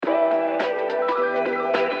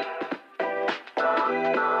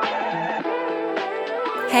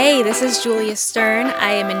Hey, this is Julia Stern.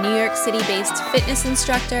 I am a New York City-based fitness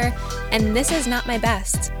instructor, and this is Not My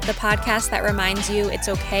Best, the podcast that reminds you it's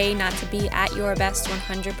okay not to be at your best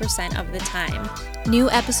 100% of the time. New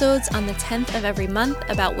episodes on the 10th of every month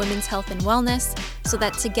about women's health and wellness, so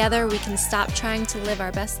that together we can stop trying to live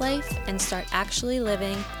our best life and start actually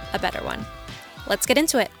living a better one. Let's get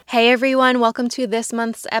into it. Hey everyone, welcome to this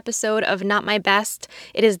month's episode of Not My Best.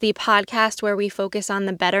 It is the podcast where we focus on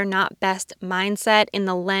the better, not best mindset in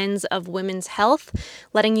the lens of women's health,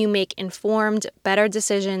 letting you make informed, better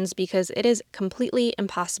decisions because it is completely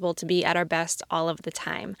impossible to be at our best all of the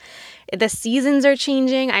time. The seasons are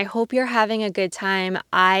changing. I hope you're having a good time.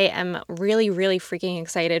 I am really freaking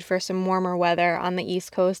excited for some warmer weather on the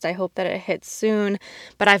East Coast. I hope that it hits soon,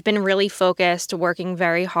 but I've been really focused, working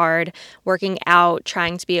very hard, working out,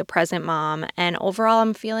 trying to be a present mom, and overall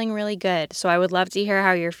I'm feeling really good. So I would love to hear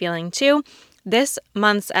how you're feeling too. This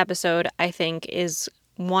month's episode, I think, is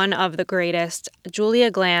one of the greatest. Julia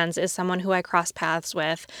Glanz is someone who I crossed paths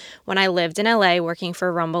with when I lived in LA working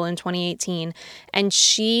for Rumble in 2018, and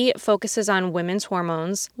she focuses on women's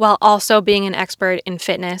hormones while also being an expert in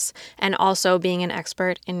fitness and also being an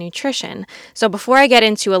expert in nutrition. So before I get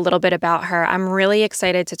into a little bit about her, I'm really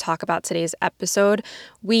excited to talk about today's episode.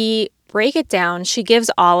 We break it down. She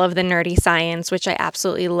gives all of the nerdy science, which I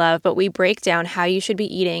absolutely love, but we break down how you should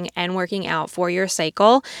be eating and working out for your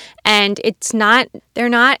cycle. And they're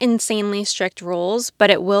not insanely strict rules, but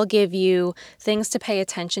it will give you things to pay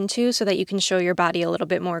attention to so that you can show your body a little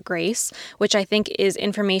bit more grace, which I think is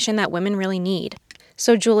information that women really need.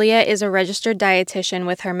 So Julia is a registered dietitian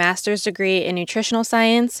with her master's degree in nutritional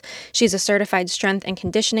science. She's a certified strength and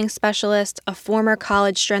conditioning specialist, a former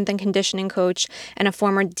college strength and conditioning coach, and a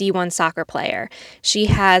former D1 soccer player. She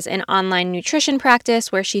has an online nutrition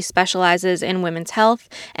practice where she specializes in women's health,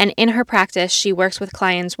 and in her practice, she works with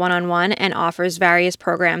clients one-on-one and offers various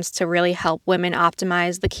programs to really help women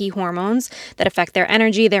optimize the key hormones that affect their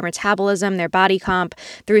energy, their metabolism, their body comp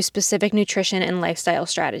through specific nutrition and lifestyle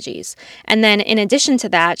strategies. And then in addition to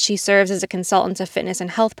that, she serves as a consultant to fitness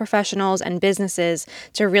and health professionals and businesses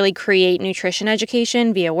to really create nutrition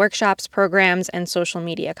education via workshops, programs, and social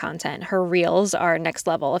media content. Her reels are next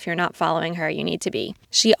level. If you're not following her, you need to be.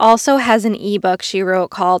 She also has an ebook she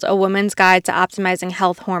wrote called A Woman's Guide to Optimizing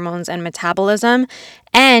Health, Hormones, and Metabolism.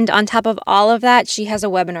 And on top of all of that, she has a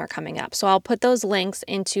webinar coming up. So I'll put those links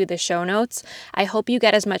into the show notes. I hope you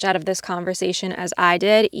get as much out of this conversation as I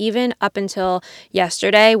did, even up until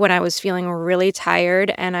yesterday when I was feeling really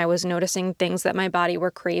tired and I was noticing things that my body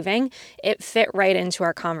were craving. It fit right into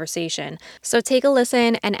our conversation. So take a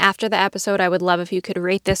listen. And after the episode, I would love if you could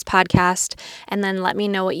rate this podcast and then let me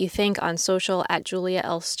know what you think on social at Julia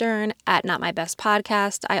L. Stern at Not My Best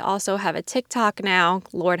Podcast. I also have a TikTok now.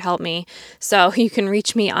 Lord help me. So you can reach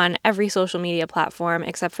me on every social media platform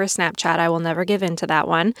except for Snapchat. I will never give in to that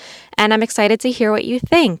one. And I'm excited to hear what you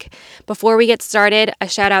think. Before we get started, a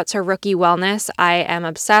shout out to Rookie Wellness. I am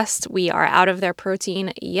obsessed. We are out of their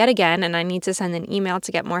protein yet again, and I need to send an email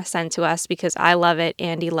to get more sent to us because I love it.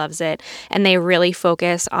 Andy loves it. And they really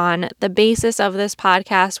focus on the basis of this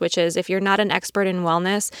podcast, which is if you're not an expert in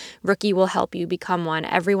wellness, Rookie will help you become one.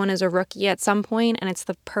 Everyone is a rookie at some point, and it's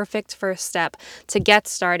the perfect first step to get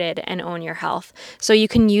started and own your health. So you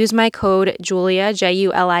can use my code Julia,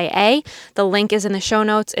 Julia. The link is in the show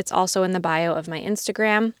notes. It's also in the bio of my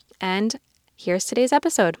Instagram. And here's today's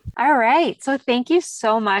episode. All right. So thank you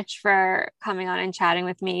so much for coming on and chatting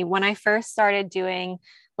with me. When I first started doing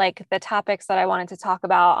the topics that I wanted to talk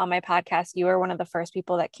about on my podcast, you were one of the first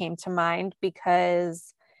people that came to mind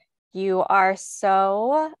because you are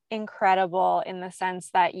so incredible in the sense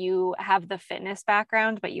that you have the fitness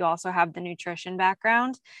background, but you also have the nutrition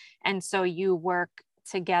background. And so you work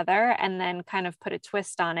together and then kind of put a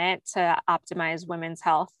twist on it to optimize women's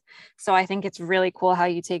health. So I think it's really cool how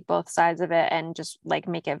you take both sides of it and just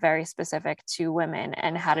make it very specific to women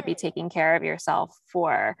and how to be taking care of yourself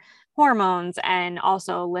for hormones and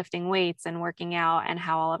also lifting weights and working out and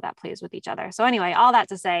how all of that plays with each other. So anyway, all that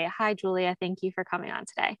to say, hi, Julia. Thank you for coming on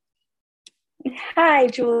today. Hi,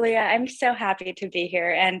 Julia. I'm so happy to be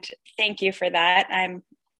here, and thank you for that. I'm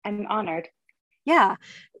honored. Yeah.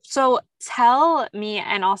 So tell me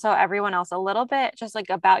and also everyone else a little bit just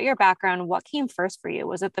about your background. What came first for you?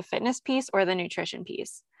 Was it the fitness piece or the nutrition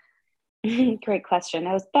piece? Great question.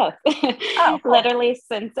 It was both. Oh, cool. Literally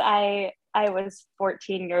since I was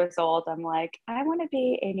 14 years old, I'm like, I want to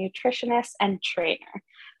be a nutritionist and trainer.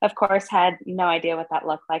 Of course, had no idea what that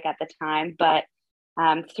looked like at the time, but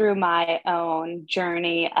through my own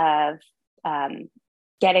journey of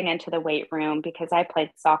getting into the weight room because I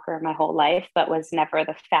played soccer my whole life, but was never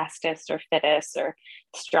the fastest or fittest or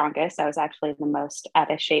strongest. I was actually the most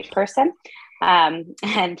out of shape person.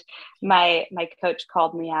 And my coach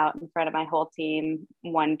called me out in front of my whole team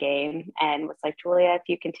one game and was like, Julia, if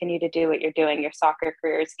you continue to do what you're doing, your soccer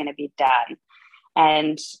career is going to be done.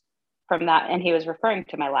 And from that, and he was referring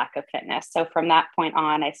to my lack of fitness. So from that point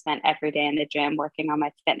on, I spent every day in the gym working on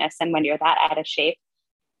my fitness. And when you're that out of shape,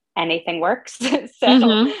 anything works.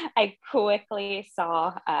 So I quickly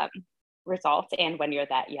saw results. And when you're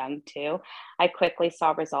that young too, I quickly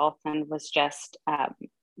saw results and was just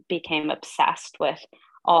became obsessed with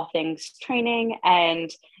all things training and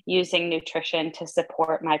using nutrition to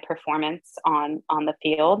support my performance on the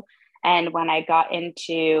field. And when I got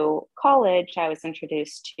into college, I was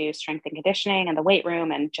introduced to strength and conditioning and the weight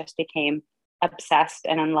room and just became obsessed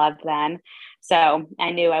and in love then. So I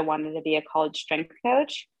knew I wanted to be a college strength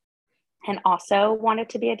coach and also wanted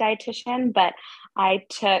to be a dietitian, but I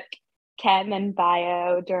took chem and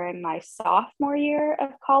bio during my sophomore year of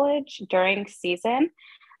college during season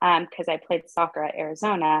because I played soccer at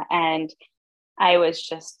Arizona, and I was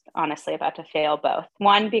just honestly about to fail both.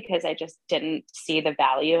 One, because I just didn't see the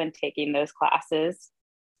value in taking those classes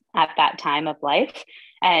at that time of life.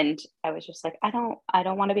 And I was just like, I don't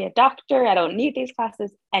want to be a doctor. I don't need these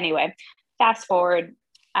classes. Anyway, fast forward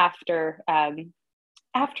after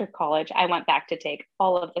college, I went back to take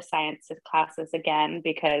all of the sciences classes again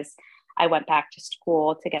because I went back to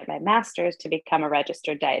school to get my master's to become a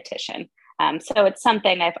registered dietitian. So it's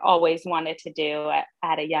something I've always wanted to do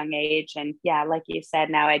at a young age. And yeah, like you said,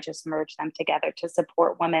 now I just merge them together to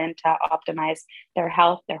support women to optimize their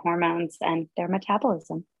health, their hormones, and their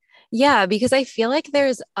metabolism. Yeah, because I feel like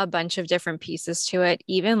there's a bunch of different pieces to it,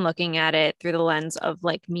 even looking at it through the lens of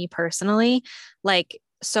like me personally. Like,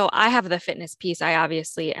 so I have the fitness piece. I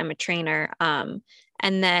obviously am a trainer. And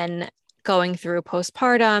then going through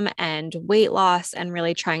postpartum and weight loss and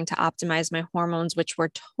really trying to optimize my hormones, which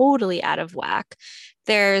were totally out of whack.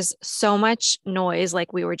 There's so much noise,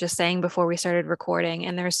 like we were just saying before we started recording,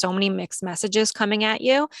 and there's so many mixed messages coming at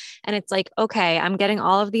you. And it's like, okay, I'm getting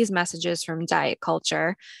all of these messages from diet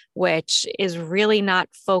culture, which is really not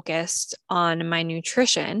focused on my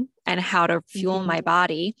nutrition and how to fuel my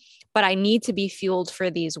body, but I need to be fueled for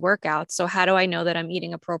these workouts. So how do I know that I'm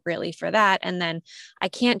eating appropriately for that? And then I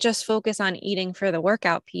can't just focus on eating for the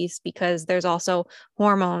workout piece because there's also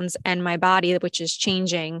hormones and my body, which is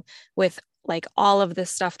changing with like all of this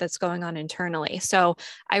stuff that's going on internally. So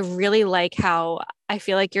I really like how I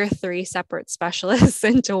feel like you're three separate specialists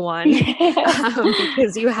into one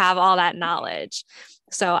because you have all that knowledge.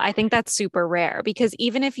 So I think that's super rare because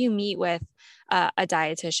even if you meet with a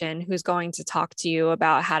dietitian who's going to talk to you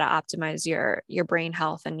about how to optimize your brain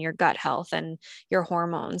health and your gut health and your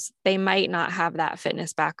hormones, they might not have that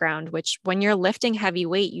fitness background, which when you're lifting heavy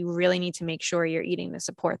weight, you really need to make sure you're eating to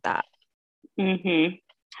support that.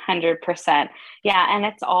 100%. Yeah. And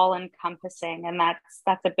it's all encompassing. And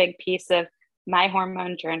that's a big piece of my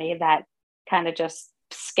hormone journey that kind of just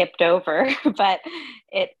skipped over, but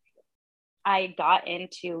I got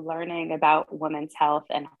into learning about women's health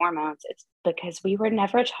and hormones. It's because we were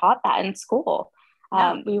never taught that in school.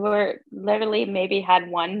 No. We were literally maybe had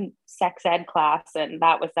one sex ed class and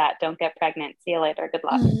that was that. Don't get pregnant. See you later. Good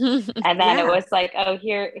luck. And then it was like, oh,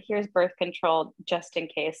 here's birth control just in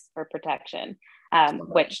case for protection,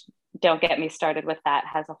 which don't get me started with that,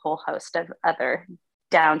 has a whole host of other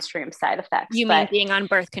downstream side effects. You mean being on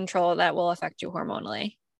birth control that will affect you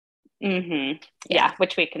hormonally? Yeah,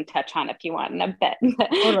 which we can touch on if you want in a bit.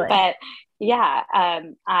 Totally. But yeah,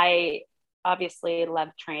 I obviously love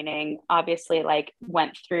training, obviously like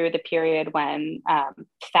went through the period when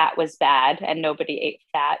fat was bad and nobody ate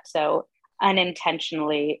fat. So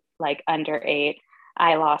unintentionally like underate.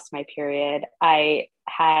 I lost my period. I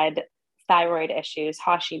had thyroid issues,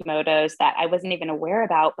 Hashimoto's that I wasn't even aware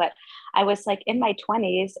about, but I was like in my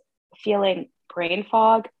 20s feeling brain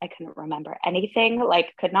fog. I couldn't remember anything,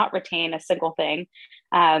 like could not retain a single thing.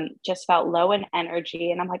 Just felt low in energy.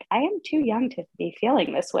 And I'm like, I am too young to be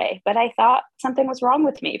feeling this way. But I thought something was wrong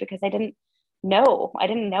with me because I didn't know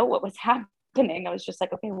what was happening. I was just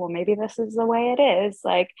like, okay, well, maybe this is the way it is.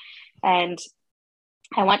 Like, and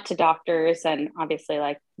I went to doctors and obviously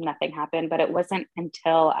like nothing happened, but it wasn't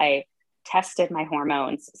until I tested my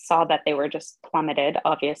hormones, saw that they were just plummeted,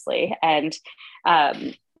 obviously. And,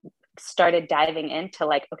 started diving into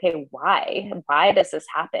like, okay, why does this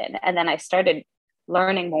happen? And then I started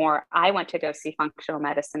learning more. I went to go see functional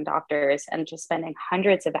medicine doctors and just spending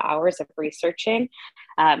hundreds of hours of researching,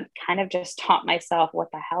 kind of just taught myself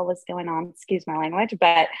what the hell was going on, excuse my language,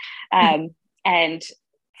 but, and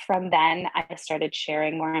from then I started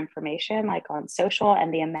sharing more information like on social,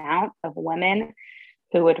 and the amount of women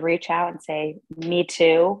who would reach out and say, me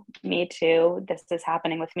too, this is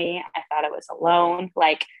happening with me. I thought I was alone.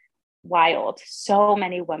 Like, wild. So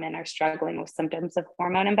many women are struggling with symptoms of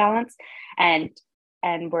hormone imbalance. And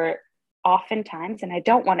we're oftentimes, and I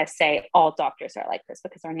don't want to say all doctors are like this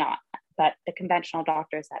because they're not, but the conventional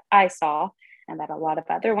doctors that I saw and that a lot of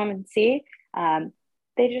other women see,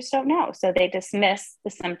 they just don't know. So they dismiss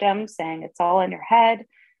the symptoms, saying it's all in your head.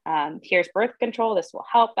 Here's birth control. This will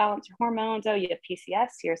help balance your hormones. Oh, you have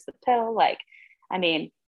PCS. Here's the pill. Like, I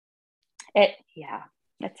mean, it's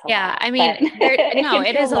a lot. I mean, no,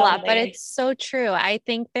 it is a lot, but lonely. it's so true. I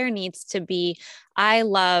think there needs to be, I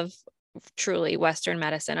love truly Western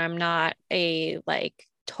medicine. I'm not a like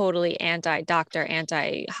totally anti-doctor,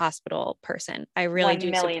 anti-hospital person. I really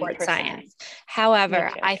do support science.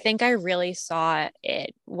 However, I think I really saw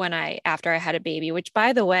it when after I had a baby, which,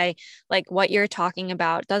 by the way, like what you're talking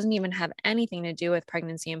about doesn't even have anything to do with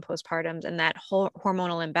pregnancy and postpartums, and that whole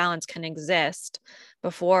hormonal imbalance can exist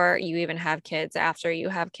before you even have kids, after you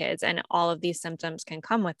have kids, and all of these symptoms can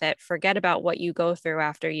come with it. Forget about what you go through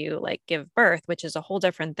after you like give birth, which is a whole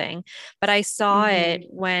different thing. But I saw it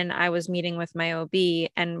when I was meeting with my OB,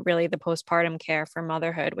 and really the postpartum care for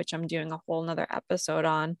motherhood, which I'm doing a whole nother episode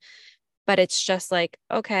on. But it's just like,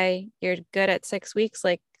 okay, you're good at 6 weeks,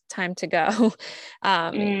 like time to go.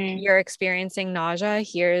 You're experiencing nausea.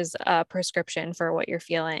 Here's a prescription for what you're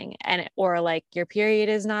feeling. Or like your period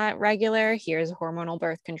is not regular. Here's hormonal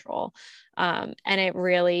birth control. And it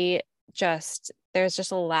really there's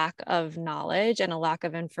just a lack of knowledge and a lack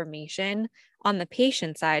of information on the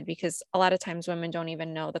patient side, because a lot of times women don't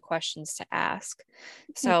even know the questions to ask.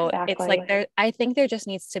 So It's like I think there just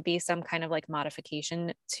needs to be some kind of like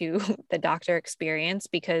modification to the doctor experience,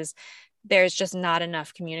 because there's just not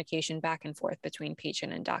enough communication back and forth between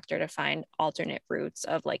patient and doctor to find alternate routes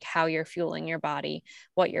of like how you're fueling your body,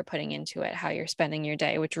 what you're putting into it, how you're spending your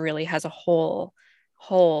day, which really has a whole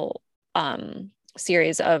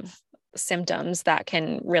series of symptoms that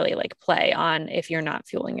can really like play on if you're not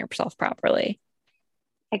fueling yourself properly.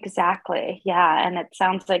 Exactly. Yeah. And it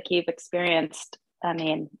sounds like you've experienced, I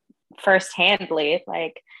mean, firsthandly,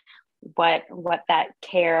 like what that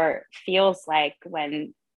care feels like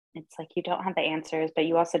when it's like you don't have the answers, but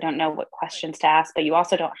you also don't know what questions to ask, but you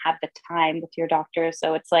also don't have the time with your doctor.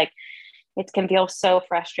 So it's like it can feel so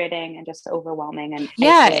frustrating and just overwhelming. And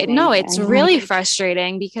it's really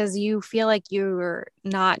frustrating because you feel like you're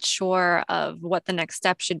not sure of what the next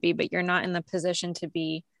step should be, but you're not in the position to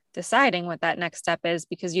be deciding what that next step is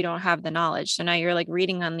because you don't have the knowledge. So now you're like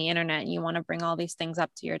reading on the internet and you want to bring all these things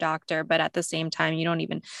up to your doctor, but at the same time, you don't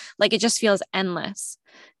even like, it just feels endless,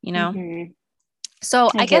 you know? So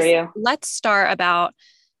I guess let's start about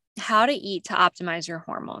how to eat to optimize your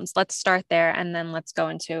hormones. Let's start there, and then let's go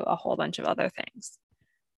into a whole bunch of other things.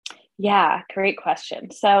 Yeah, great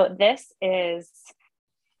question. So this is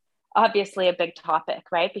obviously a big topic,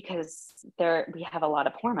 right? Because we have a lot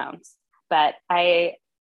of hormones, but my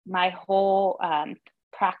whole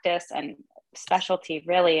practice and specialty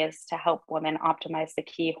really is to help women optimize the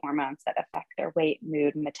key hormones that affect their weight,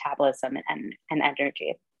 mood, metabolism, and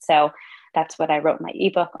energy. So that's what I wrote my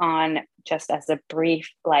ebook on, just as a brief,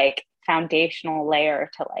 like foundational layer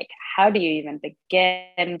to like, how do you even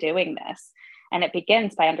begin doing this? And it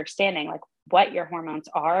begins by understanding like what your hormones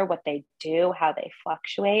are, what they do, how they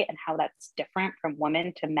fluctuate, and how that's different from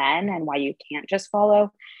women to men, and why you can't just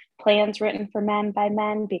follow plans written for men by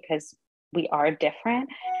men, because we are different.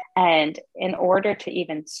 And in order to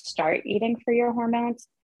even start eating for your hormones,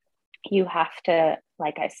 you have to,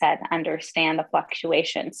 like I said, understand the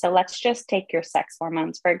fluctuation. So let's just take your sex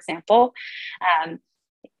hormones, for example.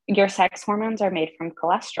 Your sex hormones are made from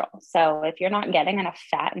cholesterol. So if you're not getting enough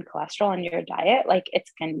fat and cholesterol in your diet, like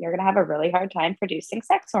you're going to have a really hard time producing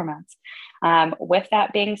sex hormones. With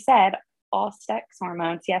that being said, all sex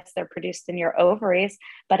hormones, yes, they're produced in your ovaries,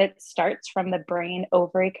 but it starts from the brain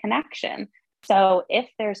ovary connection. So if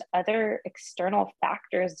there's other external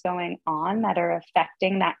factors going on that are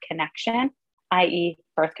affecting that connection, i.e.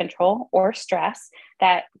 birth control or stress,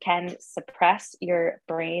 that can suppress your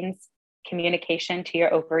brain's communication to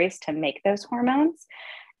your ovaries to make those hormones,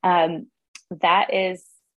 that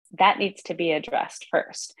needs to be addressed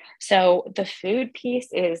first. So the food piece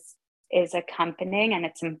is accompanying, and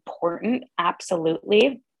it's important,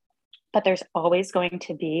 absolutely, but there's always going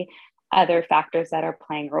to be other factors that are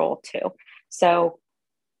playing a role too. So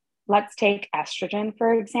let's take estrogen,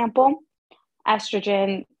 for example.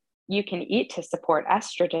 Estrogen, you can eat to support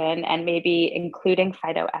estrogen, and maybe including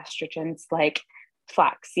phytoestrogens like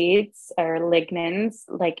flax seeds or lignans,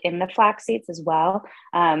 like in the flax seeds as well,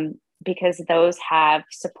 because those have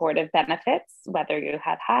supportive benefits, whether you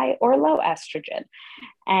have high or low estrogen.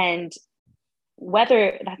 And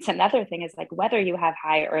whether that's another thing is like whether you have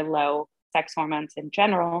high or low sex hormones in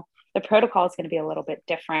general, the protocol is going to be a little bit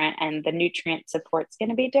different and the nutrient support is going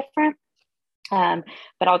to be different.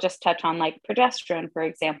 But I'll just touch on like progesterone, for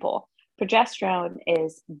example. Progesterone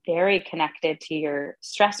is very connected to your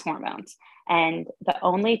stress hormones. And the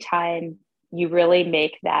only time you really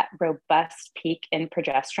make that robust peak in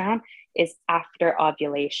progesterone is after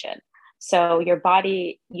ovulation. So your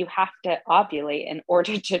body, you have to ovulate in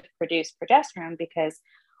order to produce progesterone, because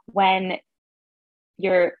when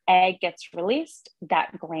your egg gets released,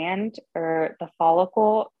 that gland or the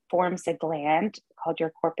follicle forms a gland called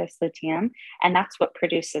your corpus luteum, and that's what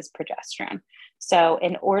produces progesterone. So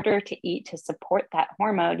in order to eat to support that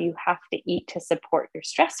hormone, you have to eat to support your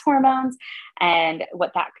stress hormones. And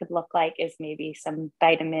what that could look like is maybe some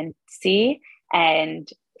vitamin C and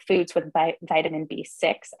foods with vitamin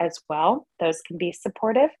B6 as well. Those can be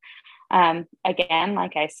supportive. Again,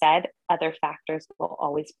 like I said, other factors will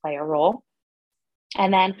always play a role.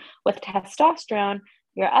 And then with testosterone,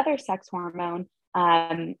 your other sex hormone,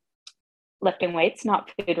 lifting weights,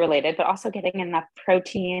 not food related, but also getting enough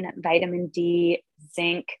protein, vitamin D,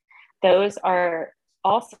 zinc, those are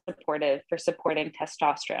all supportive for supporting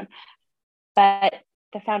testosterone. But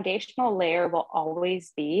the foundational layer will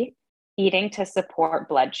always be eating to support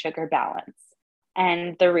blood sugar balance.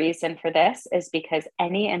 And the reason for this is because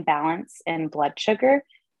any imbalance in blood sugar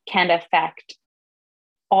can affect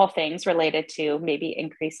all things related to maybe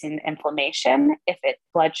increasing inflammation if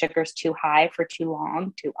blood sugar is too high for too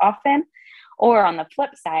long, too often. Or on the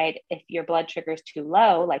flip side, if your blood sugar is too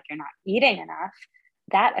low, like you're not eating enough,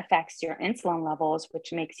 that affects your insulin levels,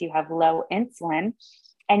 which makes you have low insulin.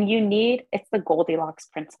 And it's the Goldilocks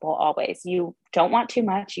principle always. You don't want too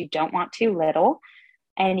much, you don't want too little,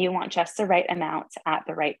 and you want just the right amounts at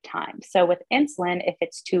the right time. So with insulin, if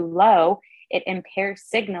it's too low, it impairs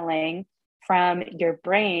signaling from your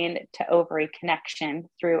brain to ovary connection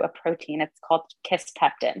through a protein. It's called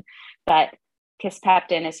kisspeptin, but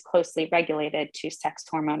kisspeptin is closely regulated to sex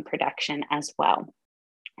hormone production as well.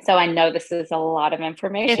 So I know this is a lot of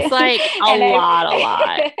information. It's like a lot.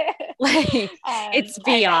 Like it's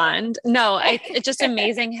beyond. No, it's just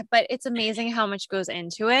amazing, but it's amazing how much goes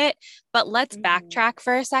into it. But let's backtrack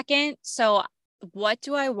for a second. So what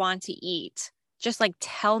do I want to eat? Just like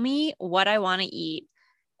tell me what I want to eat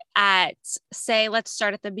at, say, let's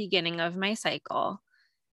start at the beginning of my cycle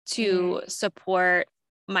to support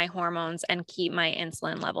my hormones and keep my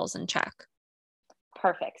insulin levels in check.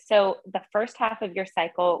 Perfect. So the first half of your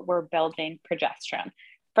cycle, we're building progesterone.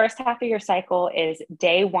 First half of your cycle is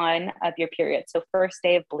day 1 of your period. So first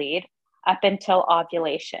day of bleed up until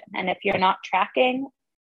ovulation. And if you're not tracking,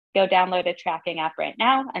 go download a tracking app right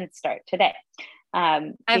now and start today.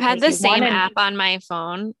 I've had the same app on my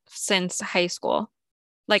phone since high school.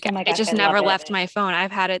 Like oh my gosh, it just never left my phone.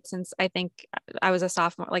 I've had it since I think I was a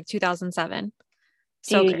sophomore, like 2007.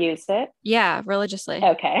 Do you use it? Yeah, religiously.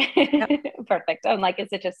 Okay. Yep. Perfect. I'm like, is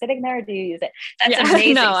it just sitting there or do you use it? That's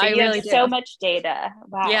amazing. No, so I really have so much data.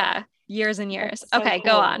 Wow. Yeah. Years and years. So okay,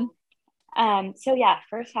 cool. Go on. So yeah,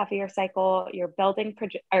 first half of your cycle, you're building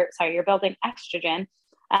estrogen.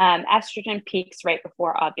 Estrogen peaks right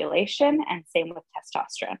before ovulation, and same with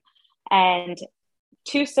testosterone. And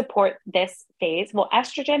to support this phase, well,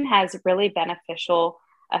 estrogen has really beneficial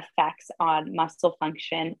effects on muscle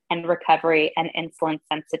function and recovery and insulin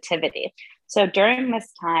sensitivity. So during this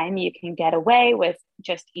time, you can get away with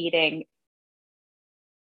just eating.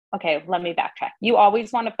 Okay, let me backtrack. You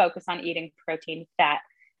always want to focus on eating protein, fat,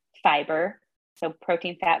 fiber. So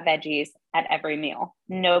protein, fat, veggies at every meal,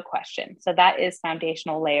 no question. So that is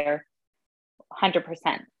foundational layer,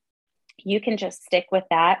 100%. You can just stick with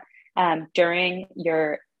that during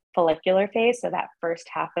your follicular phase, so that first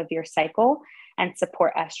half of your cycle, and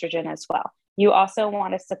support estrogen as well. You also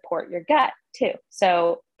want to support your gut too.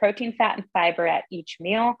 So protein, fat, and fiber at each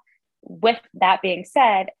meal. With that being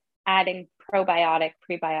said, adding probiotic,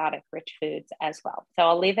 prebiotic rich foods as well. So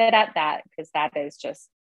I'll leave it at that because that is just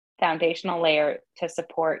foundational layer to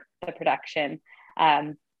support the production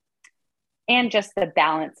and just the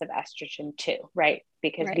balance of estrogen too, right?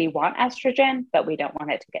 Because we want estrogen, but we don't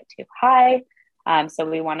want it to get too high. So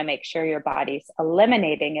we want to make sure your body's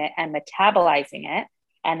eliminating it and metabolizing it.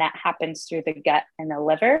 And that happens through the gut and the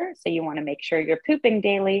liver. So you want to make sure you're pooping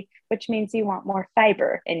daily, which means you want more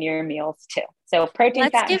fiber in your meals too. So protein,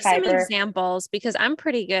 fat, and fiber. Let's give some examples because I'm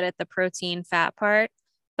pretty good at the protein, fat part,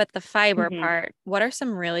 but the fiber part, what are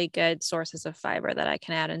some really good sources of fiber that I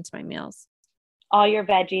can add into my meals? all your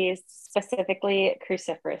veggies, specifically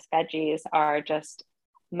cruciferous veggies, are just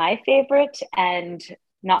my favorite, and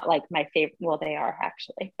not like my favorite. Well, they are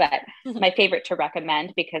actually, but my favorite to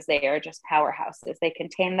recommend because they are just powerhouses. They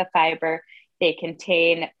contain the fiber, they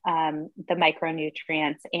contain the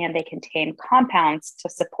micronutrients, and they contain compounds to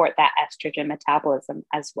support that estrogen metabolism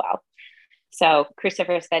as well. So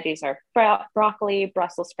cruciferous veggies are broccoli,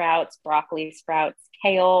 Brussels sprouts, broccoli sprouts,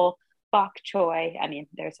 kale, bok choy. I mean,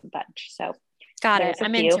 there's a bunch. So Got it.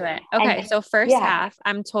 I'm into it. Okay. And so first half,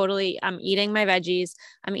 I'm eating my veggies.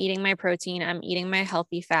 I'm eating my protein. I'm eating my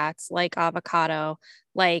healthy fats like avocado,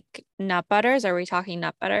 like nut butters. Are we talking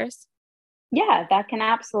nut butters? Yeah, that can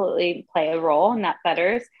absolutely play a role. Nut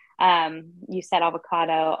butters. You said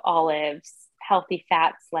avocado, olives, healthy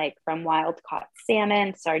fats like from wild caught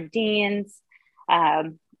salmon, sardines,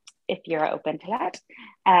 if you're open to that.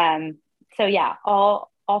 So yeah, all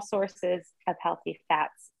sources of healthy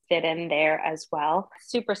fats fit in there as well.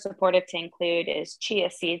 Super supportive to include is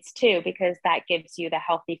chia seeds too, because that gives you the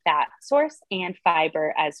healthy fat source and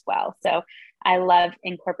fiber as well. So I love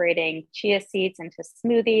incorporating chia seeds into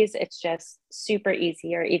smoothies. It's just super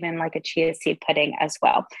easy, or even like a chia seed pudding as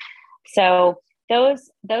well. So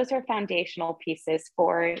those are foundational pieces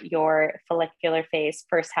for your follicular phase,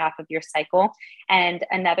 first half of your cycle. And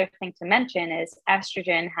another thing to mention is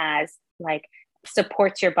estrogen has like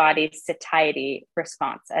supports your body's satiety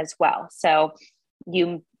response as well. So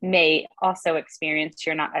you may also experience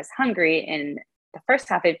you're not as hungry in the first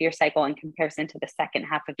half of your cycle in comparison to the second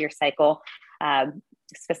half of your cycle,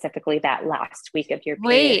 specifically that last week of your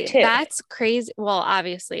period. Wait, that's crazy. Well,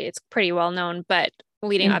 obviously it's pretty well known, but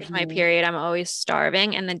leading up to my period, I'm always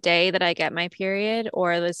starving. And the day that I get my period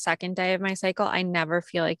or the second day of my cycle, I never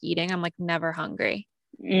feel like eating. I'm like never hungry.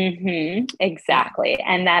 Exactly.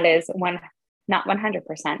 And that is not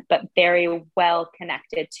 100%, but very well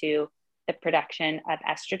connected to the production of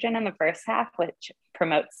estrogen in the first half, which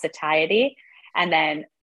promotes satiety. And then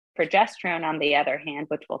progesterone, on the other hand,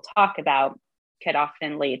 which we'll talk about, could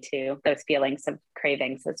often lead to those feelings of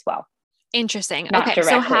cravings as well. Interesting. Not okay.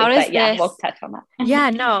 directly, so how does but yeah, we'll touch on that. Yeah,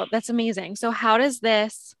 no, that's amazing. So how does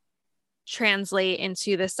this translate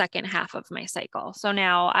into the second half of my cycle? So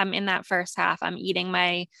now I'm in that first half, I'm eating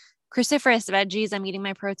my cruciferous veggies, I'm eating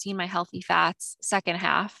my protein, my healthy fats. Second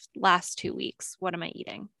half, last 2 weeks, what am I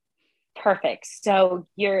eating? Perfect. So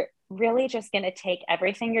you're really just going to take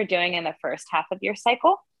everything you're doing in the first half of your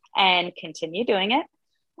cycle and continue doing it.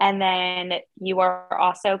 And then you are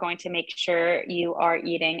also going to make sure you are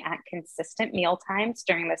eating at consistent meal times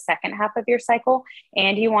during the second half of your cycle.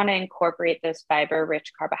 And you want to incorporate those fiber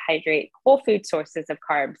rich carbohydrate, whole food sources of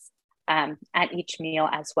carbs at each meal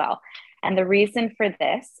as well. And the reason for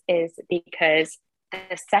this is because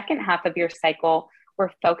the second half of your cycle,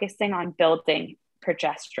 we're focusing on building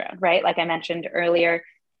progesterone, right? Like I mentioned earlier,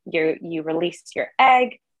 you release your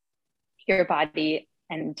egg, your body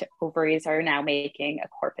and ovaries are now making a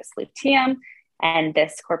corpus luteum. And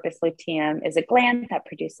this corpus luteum is a gland that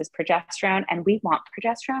produces progesterone. And we want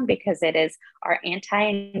progesterone because it is our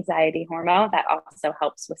anti-anxiety hormone that also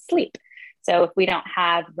helps with sleep. So if we don't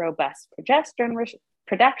have robust progesterone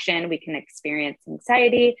production, we can experience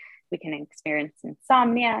anxiety, we can experience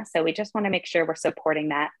insomnia. So we just want to make sure we're supporting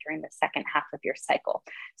that during the second half of your cycle.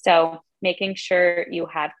 So making sure you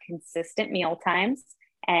have consistent meal times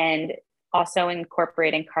and also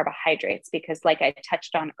incorporating carbohydrates, because like I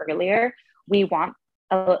touched on earlier, we want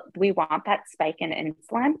that spike in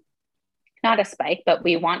insulin, not a spike, but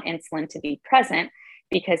we want insulin to be present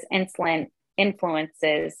because insulin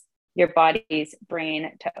influences your body's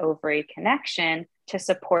brain to ovary connection to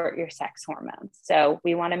support your sex hormones. So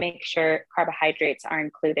we want to make sure carbohydrates are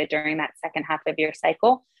included during that second half of your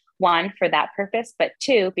cycle. One, for that purpose, but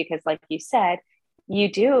two, because like you said, you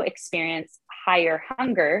do experience higher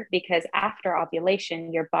hunger because after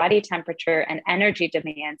ovulation, your body temperature and energy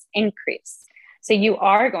demands increase. So you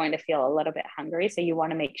are going to feel a little bit hungry. So you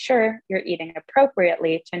want to make sure you're eating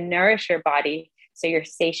appropriately to nourish your body so you're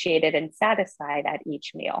satiated and satisfied at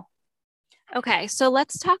each meal. Okay, so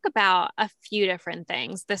let's talk about a few different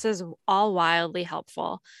things. This is all wildly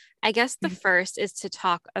helpful. I guess the first is to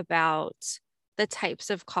talk about the types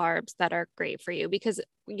of carbs that are great for you, because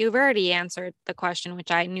you've already answered the question,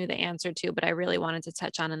 which I knew the answer to, but I really wanted to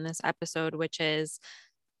touch on in this episode, which is,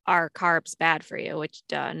 are carbs bad for you? Which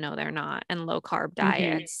no, they're not. And low carb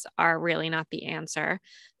diets are really not the answer.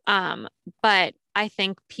 But I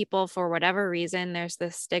think people, for whatever reason, there's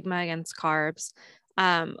this stigma against carbs.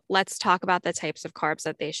 Let's talk about the types of carbs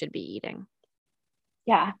that they should be eating.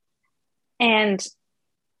 Yeah. And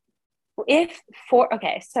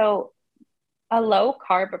so a low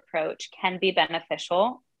carb approach can be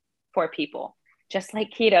beneficial for people just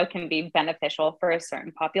like keto can be beneficial for a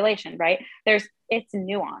certain population, right? It's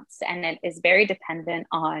nuanced and it is very dependent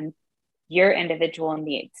on your individual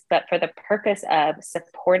needs. But for the purpose of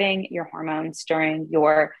supporting your hormones during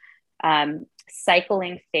your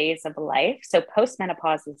cycling phase of life, so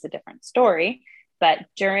postmenopause is a different story, but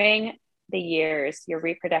during the years, your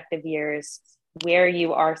reproductive years, where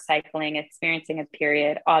you are cycling, experiencing a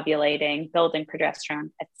period, ovulating, building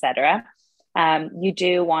progesterone, etc., you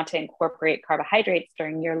do want to incorporate carbohydrates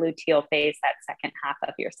during your luteal phase, that second half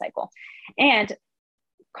of your cycle. And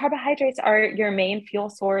carbohydrates are your main fuel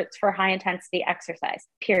source for high intensity exercise,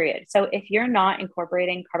 period. So if you're not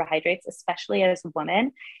incorporating carbohydrates, especially as a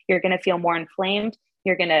woman, you're going to feel more inflamed.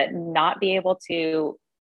 You're going to not be able to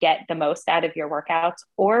get the most out of your workouts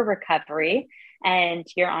or recovery. And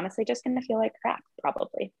you're honestly just going to feel like crap,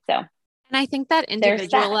 probably. So, and I think that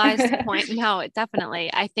individualized point, no, definitely.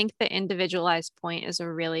 I think the individualized point is a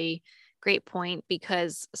really great point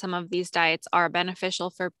because some of these diets are beneficial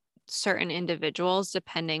for certain individuals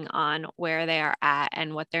depending on where they are at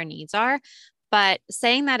and what their needs are. But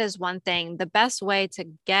saying that is one thing. The best way to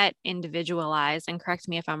get individualized, and correct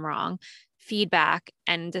me if I'm wrong, feedback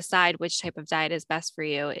and decide which type of diet is best for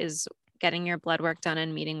you is getting your blood work done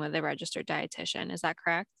and meeting with a registered dietitian. Is that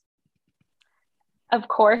correct? Of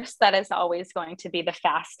course, that is always going to be the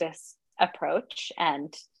fastest approach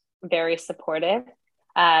and very supportive.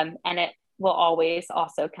 And it will always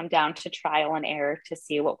also come down to trial and error to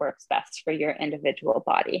see what works best for your individual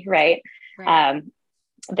body, right?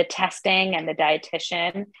 The testing and the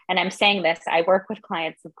dietitian, and I'm saying this, I work with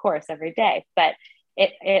clients, of course, every day, but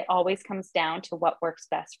it always comes down to what works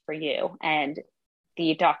best for you. And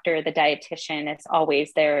the doctor, the dietitian is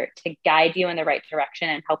always there to guide you in the right direction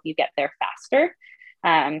and help you get there faster.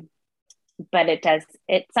 But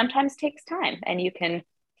it sometimes takes time, and you can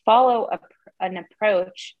follow an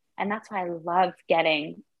approach. And that's why I love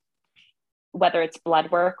getting, whether it's blood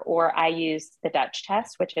work or I use the Dutch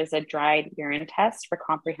test, which is a dried urine test for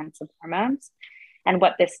comprehensive hormones. And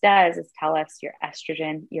what this does is tell us your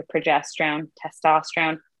estrogen, your progesterone,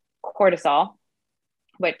 testosterone, cortisol,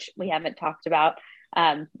 which we haven't talked about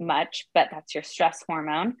much, but that's your stress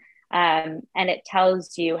hormone. And it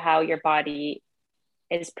tells you how your body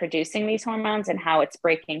is producing these hormones and how it's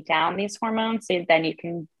breaking down these hormones. So then you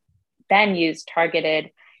can then use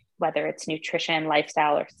targeted, whether it's nutrition,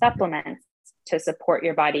 lifestyle, or supplements to support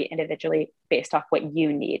your body individually based off what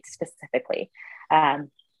you need specifically.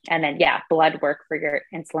 And then, blood work for your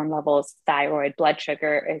insulin levels, thyroid, blood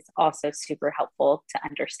sugar is also super helpful to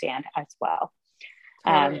understand as well.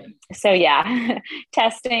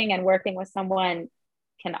 Testing and working with someone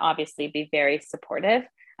can obviously be very supportive.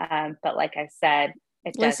 But like I said,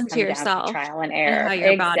 it does listen come to down yourself to trial and error. And how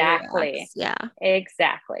your Exactly. Body yeah.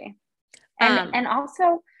 Exactly. And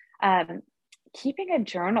also keeping a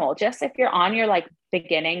journal, just if you're on your like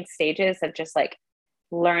beginning stages of just like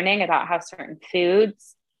learning about how certain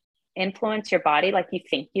foods influence your body, like you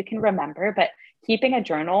think you can remember, but keeping a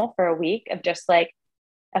journal for a week of just like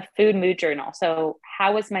a food mood journal. So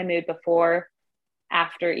how was my mood before,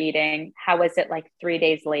 after eating? How was it like 3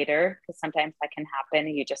 days later? Because sometimes that can happen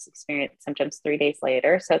and you just experience symptoms 3 days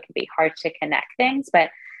later. So it can be hard to connect things, but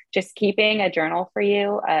just keeping a journal for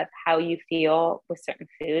you of how you feel with certain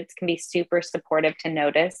foods can be super supportive to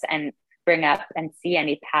notice and bring up and see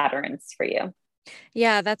any patterns for you.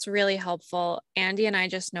 Yeah, that's really helpful. Andy and I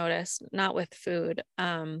just noticed, not with food,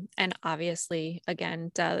 and obviously,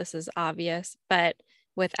 again, this is obvious, but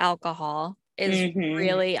with alcohol is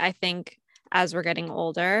really, I think, as we're getting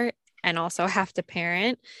older and also have to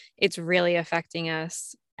parent, it's really affecting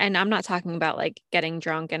us. And I'm not talking about like getting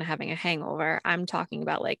drunk and having a hangover. I'm talking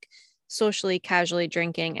about like socially, casually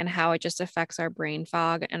drinking and how it just affects our brain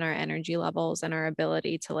fog and our energy levels and our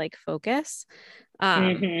ability to like focus.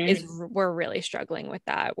 We're really struggling with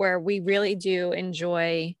that, where we really do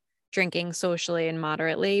enjoy drinking socially and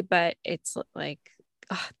moderately, but it's like,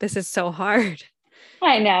 this is so hard.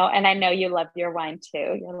 I know. And I know you love your wine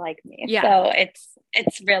too. You're like me. Yeah. So it's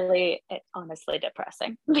honestly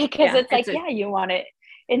depressing because it's like, you want to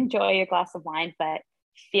enjoy your glass of wine, but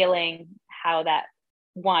feeling how that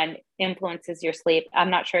one influences your sleep. I'm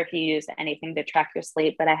not sure if you use anything to track your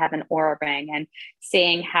sleep, but I have an Oura ring, and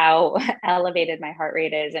seeing how elevated my heart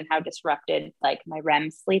rate is and how disrupted like my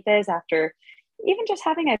REM sleep is after even just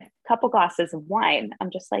having a couple glasses of wine.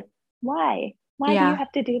 I'm just like, why do you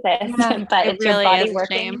have to do this? But it's really your body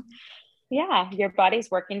working. Yeah, your body's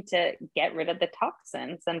working to get rid of the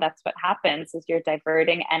toxins. And that's what happens is you're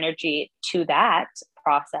diverting energy to that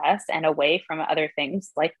process and away from other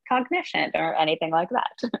things like cognition or anything like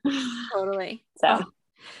that. Totally. So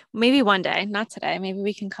Maybe one day, not today. Maybe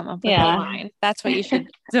we can come up with a Yeah. line. That's what you should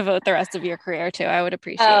devote the rest of your career to. I would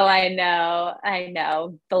appreciate Oh, it. I know. I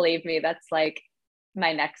know. Believe me, that's like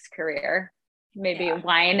my next career. Maybe Yeah.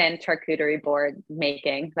 wine and charcuterie board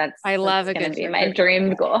making. I love a Going to good be my charcuterie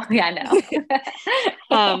dream board. goal. Yeah, I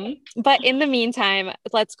know. But in the meantime,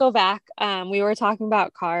 let's go back. We were talking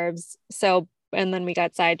about carbs. So, and then we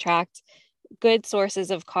got sidetracked. Good sources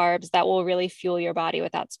of carbs that will really fuel your body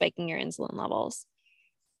without spiking your insulin levels.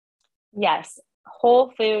 Yes.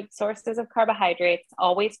 Whole food sources of carbohydrates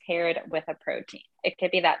always paired with a protein. It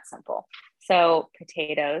could be that simple. So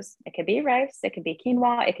potatoes, it could be rice, it could be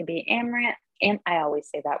quinoa, it could be amaranth. And I always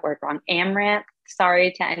say that word wrong. Amaranth.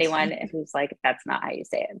 Sorry to anyone who's like, that's not how you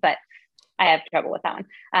say it, but I have trouble with that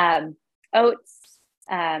one. Oats,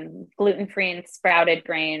 gluten-free and sprouted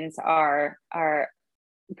grains are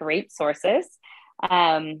great sources.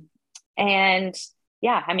 And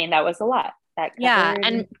yeah, I mean, that was a lot. That Yeah.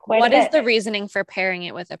 And what is the reasoning for pairing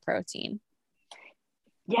it with a protein?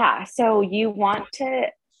 Yeah. So you want to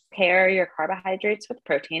pair your carbohydrates with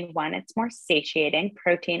protein. One, it's more satiating.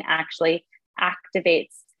 Protein actually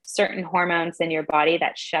activates certain hormones in your body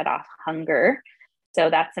that shut off hunger. So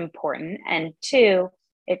that's important. And two,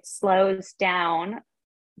 it slows down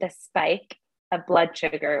the spike of blood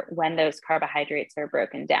sugar when those carbohydrates are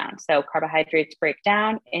broken down. So carbohydrates break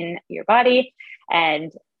down in your body,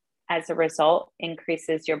 and as a result,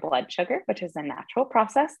 increases your blood sugar, which is a natural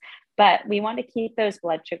process. But we want to keep those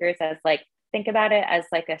blood sugars as like, think about it as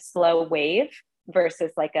like a slow wave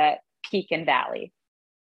versus like a peak and valley.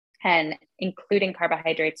 And including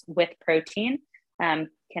carbohydrates with protein can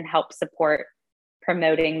help support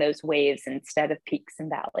promoting those waves instead of peaks and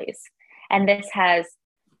valleys. And this has,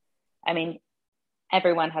 I mean,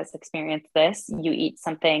 everyone has experienced this. You eat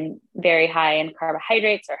something very high in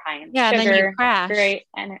carbohydrates or high in sugar. Then you crash. Great.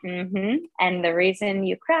 And the reason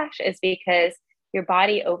you crash is because your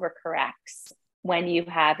body overcorrects. When you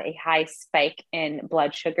have a high spike in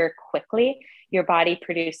blood sugar quickly, your body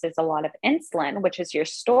produces a lot of insulin, which is your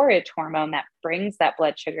storage hormone that brings that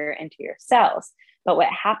blood sugar into your cells. But what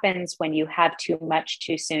happens when you have too much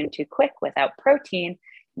too soon, too quick without protein,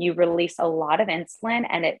 you release a lot of insulin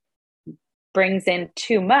and it brings in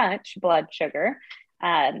too much blood sugar.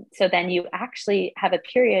 So then you actually have a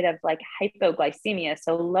period of like hypoglycemia,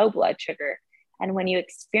 so low blood sugar. And when you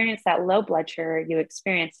experience that low blood sugar, you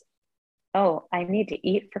experience, oh, I need to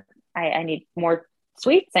eat I need more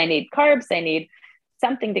sweets. I need carbs. I need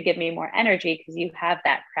something to give me more energy, because you have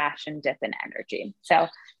that crash and dip in energy. So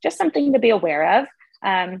just something to be aware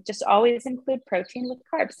of. Just always include protein with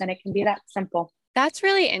carbs, and it can be that simple. That's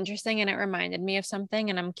really interesting. And it reminded me of something,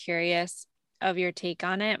 and I'm curious of your take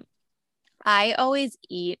on it. I always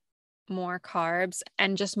eat more carbs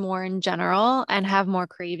and just more in general, and have more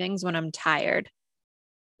cravings when I'm tired.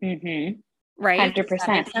 Mm-hmm. Right? 100%. Does that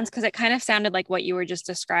make sense? Because it kind of sounded like what you were just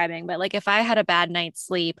describing. But like if I had a bad night's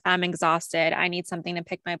sleep, I'm exhausted, I need something to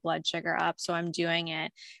pick my blood sugar up. So I'm doing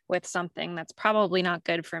it with something that's probably not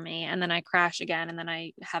good for me. And then I crash again, and then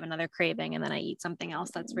I have another craving, and then I eat something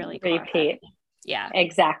else that's really repeat. Yeah,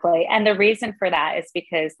 exactly. And the reason for that is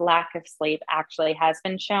because lack of sleep actually has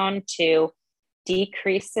been shown to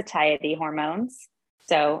decrease satiety hormones.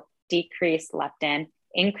 So decrease leptin,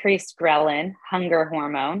 increase ghrelin, hunger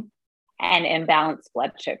hormone, and imbalance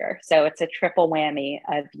blood sugar. So it's a triple whammy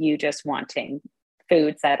of you just wanting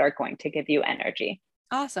foods that are going to give you energy.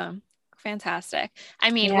 Awesome. Fantastic. I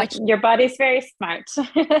mean, which your body's very smart.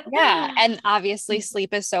 Yeah. And obviously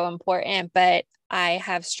sleep is so important, but I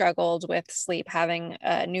have struggled with sleep having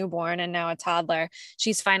a newborn and now a toddler.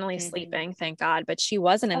 She's finally sleeping, thank God, but she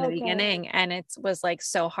wasn't in the beginning. And it was like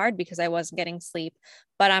so hard because I wasn't getting sleep,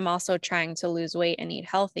 but I'm also trying to lose weight and eat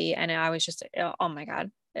healthy. And I was just, oh my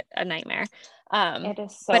God, a nightmare. It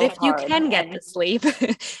is so but if hard. You can get the sleep,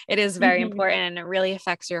 it is very important, and it really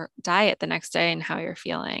affects your diet the next day and how you're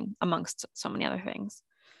feeling, amongst so many other things.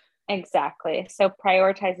 Exactly. So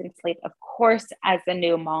prioritizing sleep, of course, as a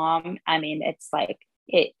new mom, I mean, it's like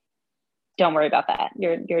don't worry about that.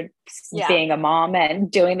 You're being a mom and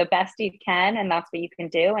doing the best you can, and that's what you can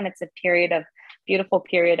do. And it's a beautiful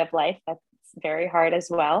period of life that's very hard as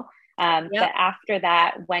well. But after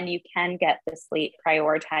that, when you can get the sleep,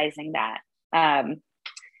 prioritizing that. And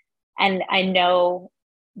I know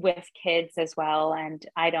with kids as well, and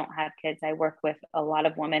I don't have kids, I work with a lot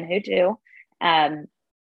of women who do.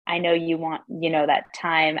 I know you want, that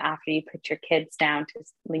time after you put your kids down to,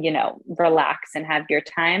 relax and have your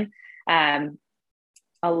time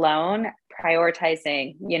alone.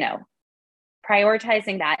 Prioritizing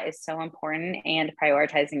that is so important, and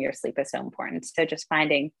prioritizing your sleep is so important. So just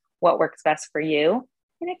finding what works best for you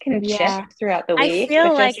And it can Yeah. shift throughout the I week, feel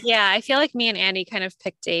but like, just yeah, I feel like me and Andy kind of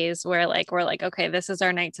pick days where like we're like, okay, this is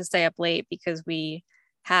our night to stay up late because we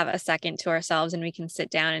have a second to ourselves and we can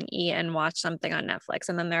sit down and eat and watch something on Netflix.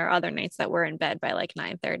 And then there are other nights that we're in bed by like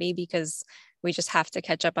 9:30 because we just have to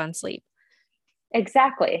catch up on sleep.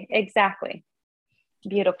 exactly.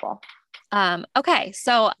 Beautiful. Okay,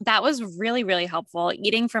 so that was really, really helpful.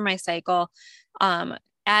 Eating for my cycle,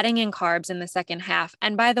 adding in carbs in the second half.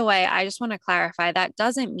 And by the way, I just want to clarify that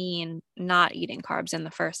doesn't mean not eating carbs in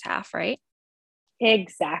the first half, right?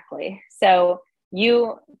 Exactly. So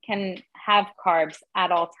you can have carbs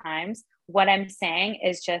at all times. What I'm saying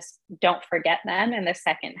is just don't forget them in the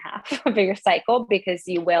second half of your cycle because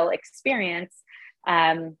you will experience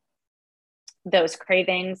um, those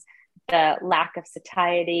cravings, the lack of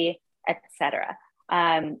satiety, etc.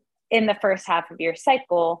 In the first half of your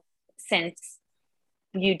cycle, since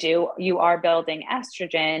you are building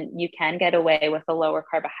estrogen, you can get away with a lower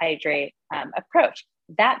carbohydrate approach.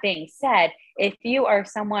 That being said, if you are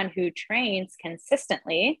someone who trains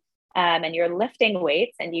consistently and you're lifting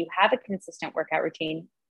weights and you have a consistent workout routine,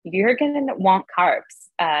 you're going to want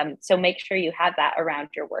carbs. So make sure you have that around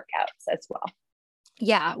your workouts as well.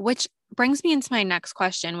 Yeah, which brings me into my next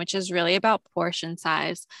question, which is really about portion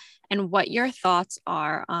size and what your thoughts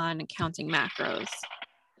are on counting macros.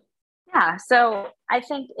 Yeah, so I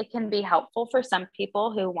think it can be helpful for some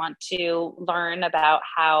people who want to learn about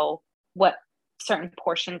what certain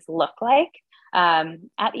portions look like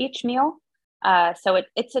at each meal. So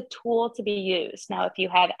it's a tool to be used. Now, if you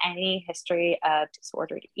have any history of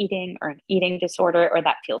disordered eating or an eating disorder, or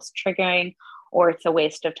that feels triggering, or it's a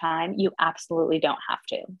waste of time, you absolutely don't have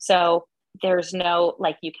to. So there's no,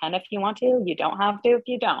 like, you can if you want to, you don't have to if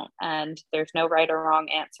you don't. And there's no right or wrong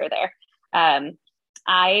answer there.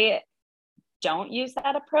 I don't use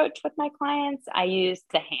that approach with my clients. I use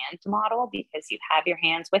the hand model because you have your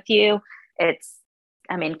hands with you.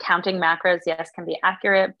 Counting macros, yes, can be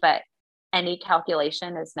accurate, but any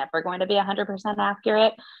calculation is never going to be 100%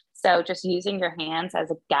 accurate. So just using your hands as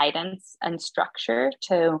a guidance and structure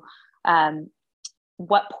to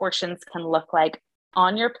what portions can look like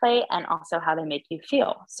on your plate and also how they make you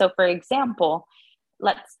feel. So for example,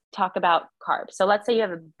 let's talk about carbs. So let's say you have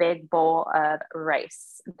a big bowl of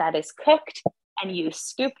rice that is cooked and you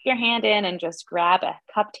scoop your hand in and just grab a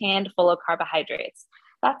cupped handful of carbohydrates.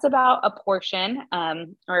 That's about a portion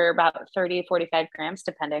or about 30, 45 grams,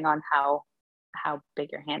 depending on how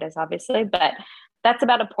big your hand is, obviously. But that's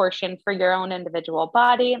about a portion for your own individual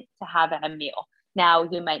body to have at a meal. Now,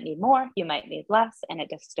 you might need more, you might need less, and it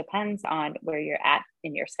just depends on where you're at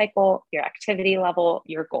in your cycle, your activity level,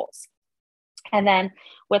 your goals. And then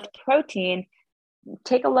with protein,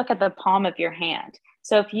 take a look at the palm of your hand.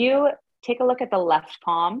 So if you take a look at the left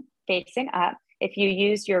palm facing up, if you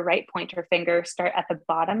use your right pointer finger, start at the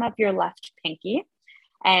bottom of your left pinky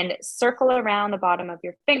and circle around the bottom of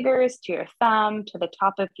your fingers to your thumb, to the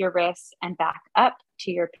top of your wrist, and back up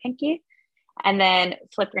to your pinky. And then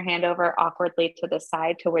flip your hand over awkwardly to the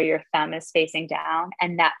side to where your thumb is facing down.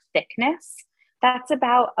 And that thickness, that's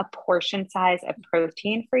about a portion size of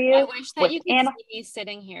protein for you. I wish that you could see me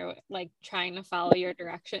sitting here, like trying to follow your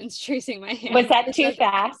directions, tracing my hand. Was that too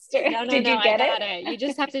fast? No, Did you get I got it? You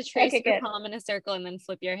just have to trace your palm in a circle and then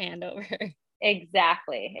flip your hand over.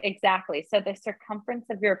 Exactly. So the circumference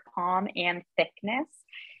of your palm and thickness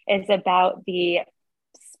is about the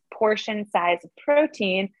portion size of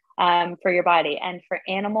protein for your body. And for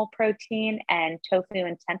animal protein and tofu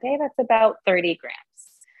and tempeh, that's about 30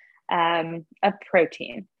 grams of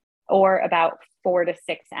protein, or about 4 to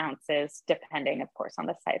 6 ounces, depending, of course, on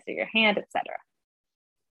the size of your hand, etc.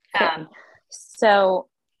 Cool. So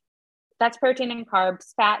that's protein and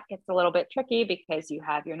carbs. Fat gets a little bit tricky because you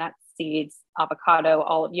have your nuts, seeds,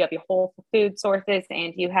 avocado, you have your whole food sources,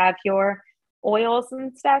 and you have your oils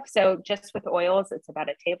and stuff. So just with oils, it's about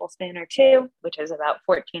a tablespoon or 2, which is about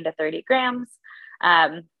 14 to 30 grams.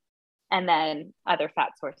 And then other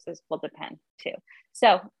fat sources will depend too.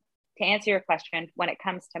 So to answer your question, when it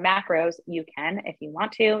comes to macros, you can, if you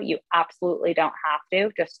want to. You absolutely don't have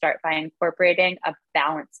to. Just start by incorporating a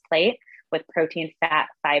balanced plate with protein, fat,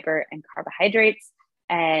 fiber, and carbohydrates.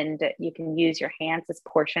 And you can use your hands as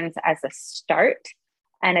portions as a start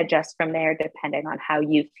and adjust from there depending on how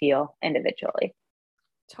you feel individually.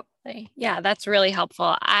 Totally. Yeah, that's really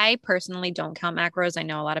helpful. I personally don't count macros. I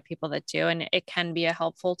know a lot of people that do, and it can be a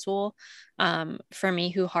helpful tool for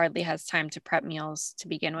me who hardly has time to prep meals to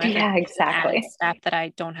begin with. Yeah, exactly. It's an step that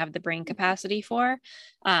I don't have the brain capacity for.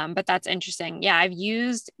 But that's interesting. Yeah, I've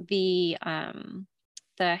used the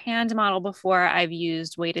the hand model before. I've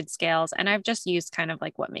used weighted scales, and I've just used kind of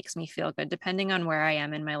like what makes me feel good, depending on where I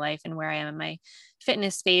am in my life and where I am in my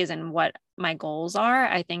fitness phase and what my goals are.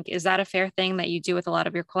 I think, is that a fair thing that you do with a lot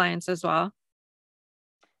of your clients as well?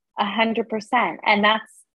 100%. And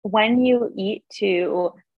that's when you eat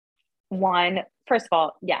to one, first of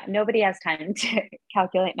all, yeah, nobody has time to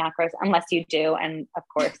calculate macros unless you do. And of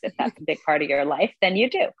course, if that's a big part of your life, then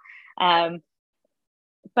you do.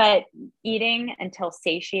 But eating until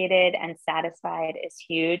satiated and satisfied is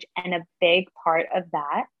huge. And a big part of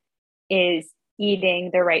that is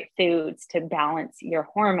eating the right foods to balance your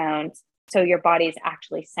hormones. So your body's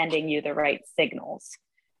actually sending you the right signals.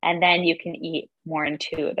 And then you can eat more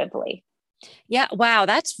intuitively. Yeah. Wow.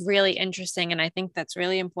 That's really interesting. And I think that's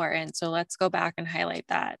really important. So let's go back and highlight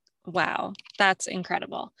that. Wow. That's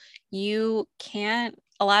incredible.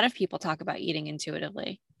 A lot of people talk about eating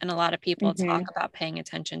intuitively, and a lot of people talk about paying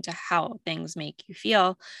attention to how things make you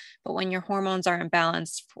feel. But when your hormones are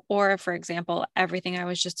imbalanced, or for example, everything I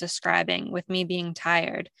was just describing with me being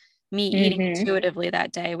tired, me eating intuitively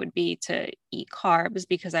that day would be to eat carbs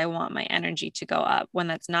because I want my energy to go up, when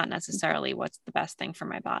that's not necessarily what's the best thing for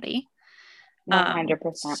my body.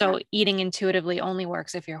 100%. So eating intuitively only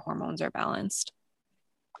works if your hormones are balanced.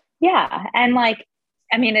 Yeah. And like,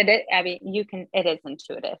 I mean, it is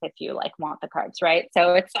intuitive if you like want the carbs, right?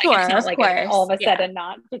 So it's like, it's not like it's all of a sudden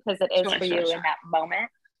not, because it is for you in that moment.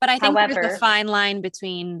 But I think there's a fine line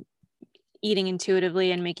between eating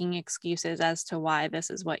intuitively and making excuses as to why this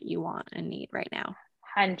is what you want and need right now.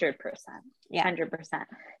 100%. Yeah. 100%.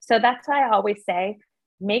 So that's why I always say,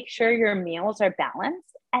 make sure your meals are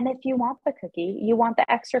balanced. And if you want the cookie, you want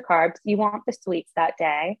the extra carbs, you want the sweets that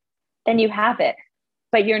day, then you have it.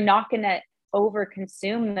 But you're not going to over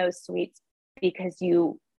consume those sweets because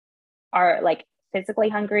you are like physically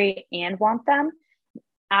hungry and want them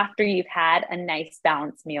after you've had a nice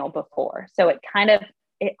balanced meal before. So it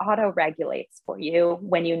auto regulates for you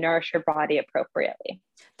when you nourish your body appropriately.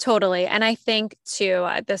 Totally. And I think too,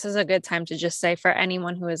 this is a good time to just say, for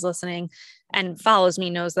anyone who is listening and follows me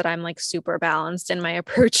knows that I'm like super balanced in my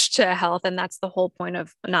approach to health. And that's the whole point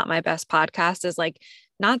of Not My Best podcast, is like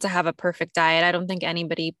not to have a perfect diet. I don't think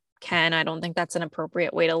anybody can. I don't think that's an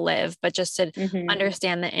appropriate way to live, but just to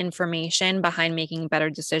understand the information behind making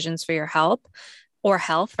better decisions for your health,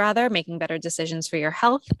 making better decisions for your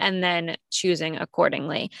health, and then choosing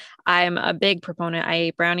accordingly. I'm a big proponent. I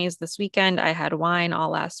ate brownies this weekend. I had wine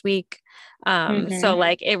all last week. So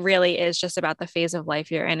like, it really is just about the phase of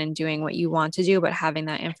life you're in and doing what you want to do, but having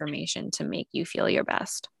that information to make you feel your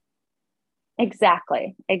best.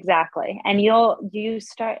 Exactly. And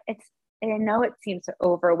I know it seems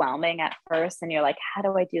overwhelming at first and you're like, how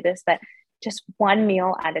do I do this? But just one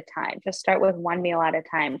meal at a time. Just start with one meal at a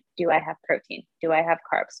time. Do I have protein? Do I have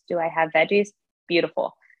carbs? Do I have veggies?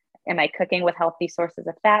 Beautiful. Am I cooking with healthy sources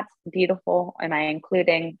of fats? Beautiful. Am I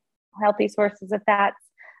including healthy sources of fats?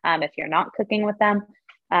 If you're not cooking with them,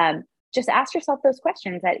 just ask yourself those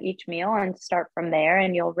questions at each meal and start from there.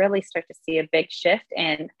 And you'll really start to see a big shift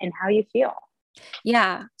in how you feel.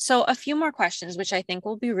 Yeah. So a few more questions, which I think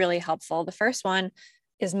will be really helpful. The first one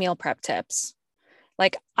is meal prep tips.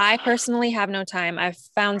 Like, I personally have no time. I've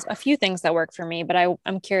found a few things that work for me, but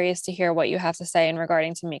I'm curious to hear what you have to say in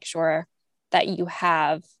regarding to make sure that you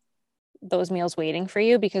have those meals waiting for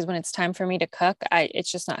you, because when it's time for me to cook,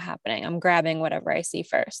 it's just not happening. I'm grabbing whatever I see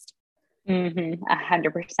first. 100%.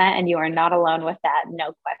 And you are not alone with that.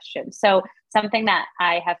 No question. So something that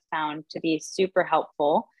I have found to be super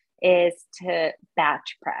helpful is to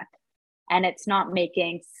batch prep. And it's not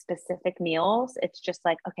making specific meals. It's just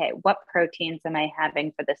like, okay, what proteins am I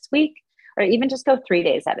having for this week? Or even just go 3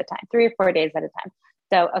 days at a time, 3 or 4 days at a time.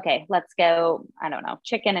 So, okay, let's go, I don't know,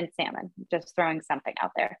 chicken and salmon, just throwing something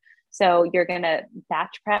out there. So you're going to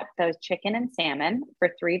batch prep those chicken and salmon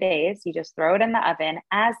for 3 days. You just throw it in the oven.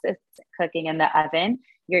 As it's cooking in the oven,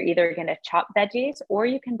 you're either going to chop veggies or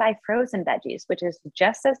you can buy frozen veggies, which is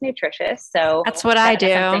just as nutritious. So that's what I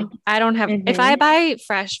do. I don't have, if I buy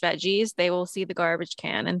fresh veggies, they will see the garbage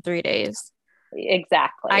can in 3 days.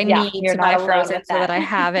 Exactly. I need to buy frozen so that I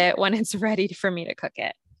have it when it's ready for me to cook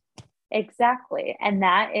it. Exactly. And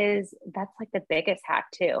that's like the biggest hack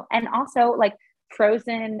too. And also like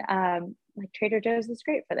frozen, like Trader Joe's is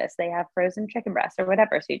great for this. They have frozen chicken breasts or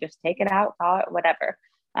whatever. So you just take it out, thaw it, whatever.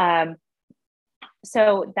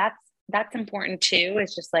 So that's important too.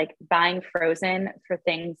 It's just like buying frozen for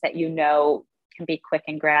things that you know can be quick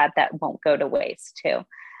and grab that won't go to waste too.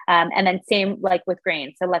 And then same like with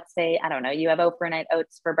grains. So let's say, I don't know, you have overnight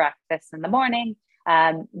oats for breakfast in the morning.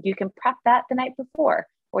 You can prep that the night before,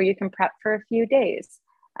 or you can prep for a few days.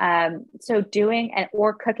 So doing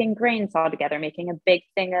or cooking grains all together, making a big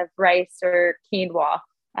thing of rice or quinoa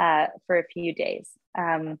for a few days.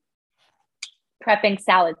 Prepping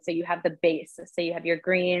salads so you have the base. So you have your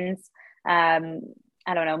greens.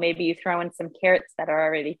 I don't know, maybe you throw in some carrots that are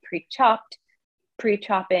already pre-chopped.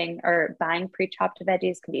 Pre-chopping or buying pre-chopped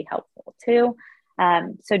veggies can be helpful too.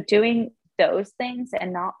 So doing those things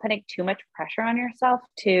and not putting too much pressure on yourself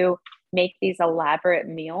to make these elaborate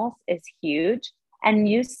meals is huge. And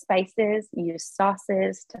use spices, use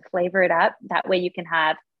sauces to flavor it up. That way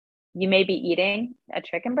you may be eating a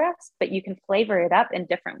chicken breast, but you can flavor it up in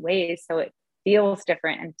different ways so it feels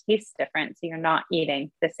different and tastes different. So you're not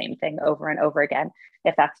eating the same thing over and over again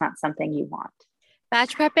if that's not something you want.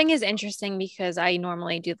 Batch prepping is interesting because I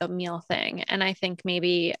normally do the meal thing. And I think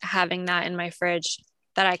maybe having that in my fridge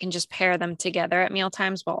that I can just pair them together at meal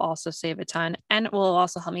times will also save a ton. And it will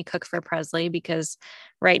also help me cook for Presley because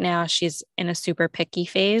right now she's in a super picky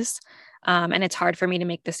phase. And it's hard for me to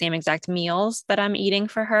make the same exact meals that I'm eating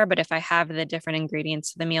for her. But if I have the different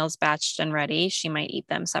ingredients, the meals batched and ready, she might eat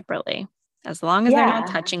them separately as long as they're not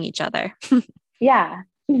touching each other. Yeah.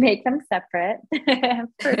 Make them separate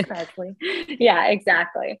for Presley. Yeah,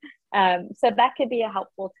 exactly. So that could be a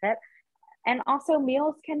helpful tip. And also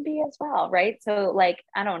meals can be as well, right? So like,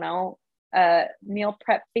 I don't know, meal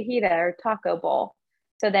prep fajita or taco bowl.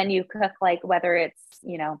 So then you cook like whether it's,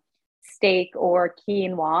 steak or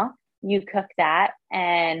quinoa, you cook that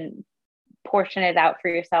and portion it out for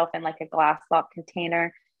yourself in like a glass lock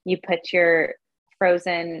container. You put your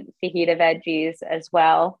frozen fajita veggies as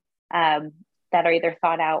well, that are either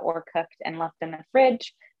thawed out or cooked and left in the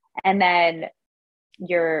fridge. And then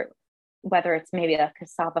whether it's maybe a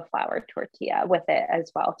cassava flour tortilla with it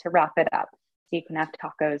as well to wrap it up. So you can have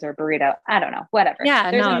tacos or burrito. I don't know, whatever.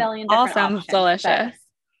 Yeah, there's a million different all sounds options, delicious.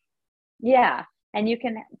 Yeah. And you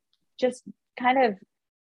can just kind of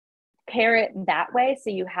pair it that way.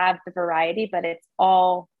 So you have the variety, but it's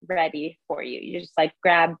all ready for you. You just like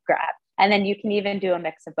grab. And then you can even do a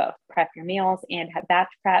mix of both, prep your meals and have batch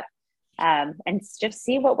prep. And just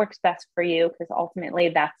see what works best for you, because ultimately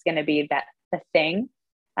that's going to be the thing.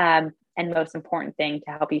 And most important thing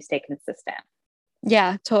to help you stay consistent.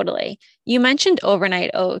 Yeah, totally. You mentioned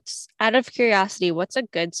overnight oats. Out of curiosity, what's a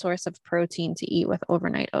good source of protein to eat with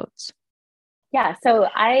overnight oats? Yeah, so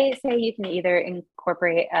I say you can either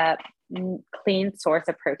incorporate a clean source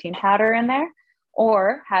of protein powder in there,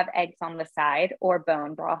 or have eggs on the side, or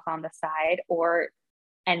bone broth on the side, or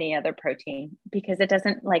any other protein, because it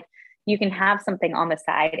doesn't like, you can have something on the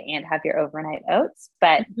side and have your overnight oats,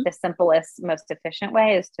 but the simplest, most efficient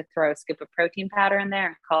way is to throw a scoop of protein powder in there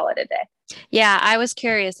and call it a day. Yeah, I was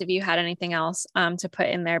curious if you had anything else to put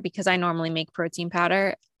in there, because I normally make protein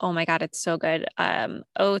powder. Oh my God, it's so good.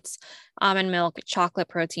 Oats, almond milk, chocolate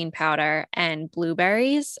protein powder, and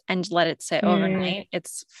blueberries, and let it sit overnight.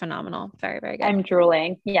 It's phenomenal. Very, very good. I'm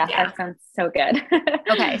drooling. Yeah. That sounds so good.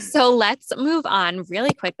 Okay, so let's move on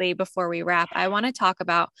really quickly before we wrap. I want to talk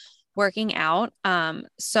about working out.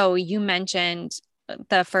 So you mentioned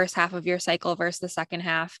the first half of your cycle versus the second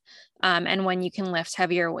half, and when you can lift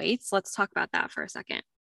heavier weights. Let's talk about that for a second.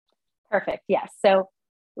 Perfect. Yes. So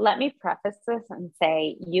let me preface this and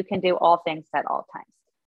say you can do all things at all times.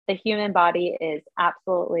 The human body is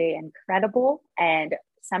absolutely incredible, and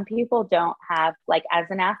some people don't have, like, as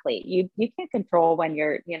an athlete, you can't control when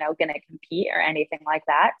you're, going to compete or anything like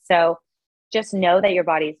that. So just know that your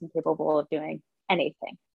body is incapable of doing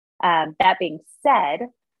anything. That being said,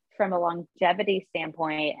 from a longevity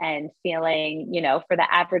standpoint and feeling, for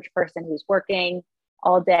the average person who's working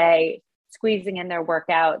all day, squeezing in their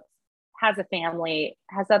workouts, has a family,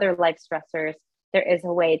 has other life stressors, there is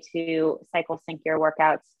a way to cycle sync your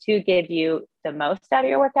workouts to give you the most out of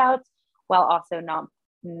your workouts while also not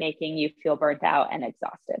making you feel burnt out and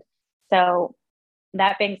exhausted. So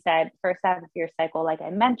that being said, first half of your cycle, like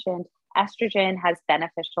I mentioned, estrogen has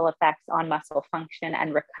beneficial effects on muscle function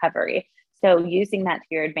and recovery. So using that to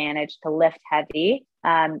your advantage to lift heavy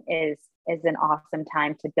is an awesome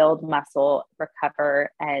time to build muscle,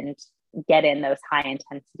 recover, and get in those high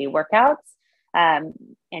intensity workouts. And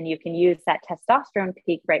you can use that testosterone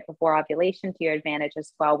peak right before ovulation to your advantage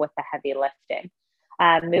as well with the heavy lifting.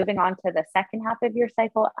 Moving on to the second half of your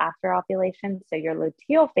cycle after ovulation, so your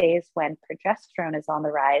luteal phase, when progesterone is on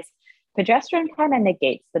the rise, progesterone kind of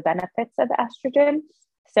negates the benefits of estrogen.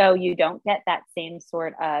 So you don't get that same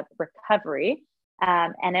sort of recovery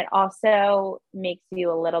And it also makes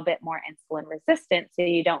you a little bit more insulin resistant. So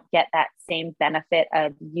you don't get that same benefit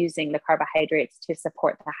of using the carbohydrates to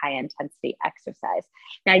support the high intensity exercise.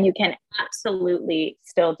 Now, you can absolutely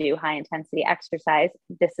still do high intensity exercise.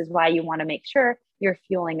 This is why you want to make sure you're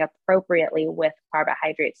fueling appropriately with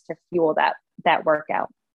carbohydrates to fuel that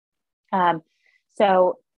workout.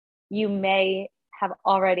 So you may have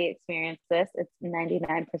already experienced this. It's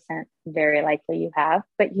 99% very likely you have,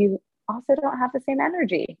 but you also don't have the same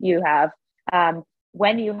energy you have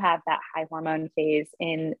when you have that high hormone phase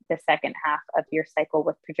in the second half of your cycle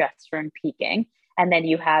with progesterone peaking. And then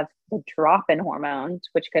you have the drop in hormones,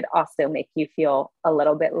 which could also make you feel a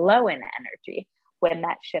little bit low in energy when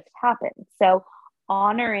that shift happens. So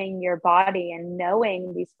honoring your body and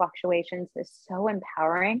knowing these fluctuations is so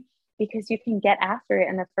empowering, because you can get after it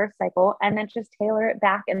in the first cycle and then just tailor it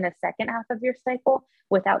back in the second half of your cycle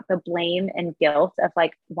without the blame and guilt of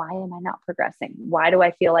like, why am I not progressing? Why do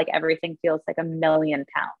I feel like everything feels like 1,000,000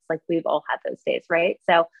 pounds? Like, we've all had those days, right?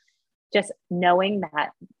 So just knowing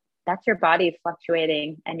that that's your body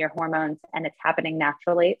fluctuating and your hormones, and it's happening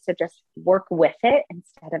naturally. So just work with it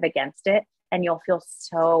instead of against it. And you'll feel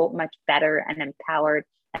so much better and empowered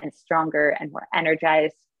and stronger and more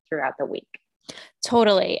energized throughout the week.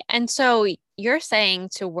 Totally. And so you're saying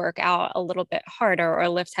to work out a little bit harder or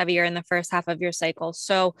lift heavier in the first half of your cycle.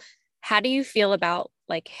 So how do you feel about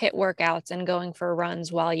like HIIT workouts and going for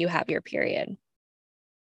runs while you have your period?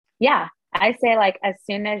 Yeah, I say like as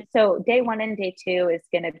soon as, so day 1 and day 2 is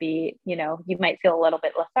going to be, you might feel a little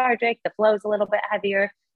bit lethargic. The flow is a little bit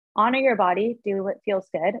heavier. Honor your body, do what feels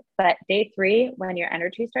good. But day 3, when your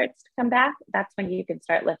energy starts to come back, that's when you can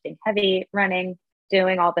start lifting heavy, running,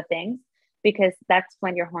 doing all the things, because that's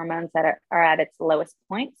when your hormones that are at its lowest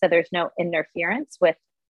point. So there's no interference with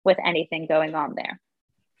anything going on there.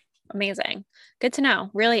 Amazing. Good to know.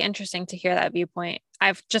 Really interesting to hear that viewpoint.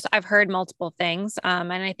 I've heard multiple things,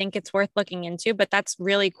 and I think it's worth looking into, but that's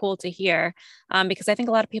really cool to hear, because I think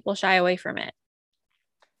a lot of people shy away from it.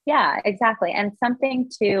 Yeah, exactly. And something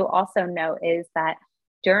to also note is that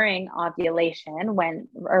during ovulation,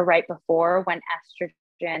 or right before, when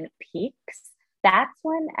estrogen peaks, that's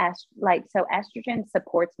when estrogen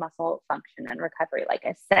supports muscle function and recovery, like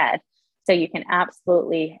I said. So you can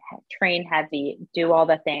absolutely train heavy, do all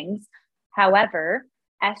the things. However,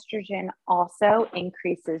 estrogen also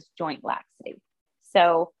increases joint laxity.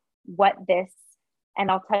 So and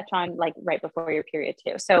I'll touch on like right before your period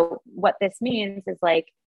too. So what this means is like,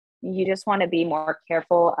 you just want to be more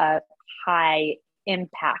careful of high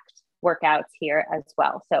impact workouts here as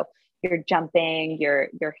well. So you're jumping, your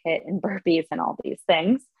HIIT and burpees and all these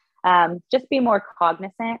things. Just be more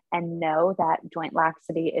cognizant and know that joint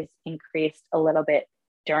laxity is increased a little bit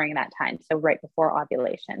during that time. So right before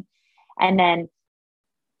ovulation. And then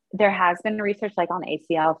there has been research like on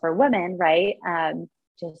ACL for women, right?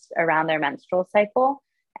 Just around their menstrual cycle,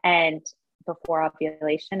 and before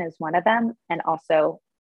ovulation is one of them. And also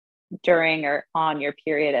during or on your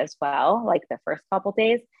period as well, like the first couple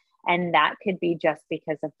days. And that could be just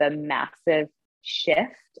because of the massive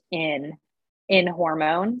shift in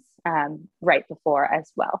hormones right before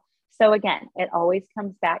as well. So again, it always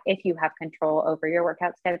comes back, if you have control over your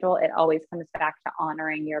workout schedule, it always comes back to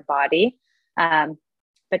honoring your body.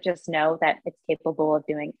 But just know that it's capable of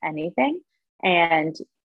doing anything. And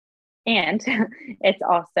it's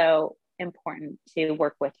also important to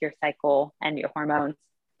work with your cycle and your hormones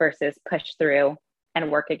versus push through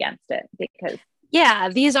and work against it, because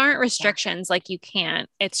these aren't restrictions. Like you can't,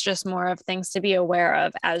 it's just more of things to be aware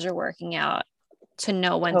of as you're working out, to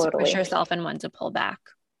know when to push yourself and when to pull back.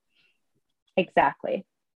 Exactly.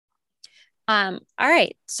 All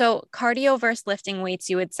right. So cardio versus lifting weights,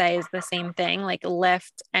 you would say is the same thing, like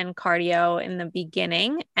lift and cardio in the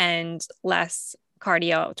beginning and less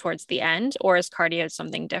cardio towards the end, or is cardio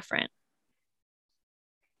something different?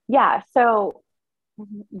 Yeah. So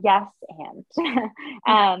yes.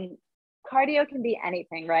 And cardio can be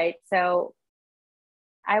anything, right? So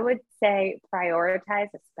I would say prioritize,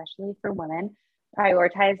 especially for women,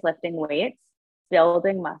 prioritize lifting weights,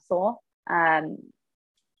 building muscle.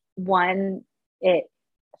 One, it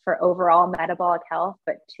for overall metabolic health,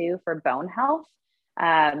 but 2, for bone health,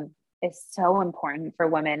 is so important for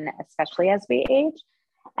women, especially as we age.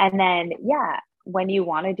 And then, when you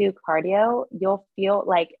want to do cardio, you'll feel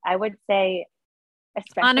like, I would say,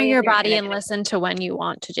 especially honor your body and listen to when you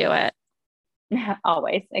want to do it.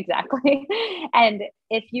 Always. Exactly. And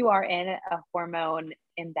if you are in a hormone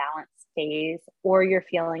imbalance phase, or you're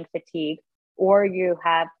feeling fatigue, or you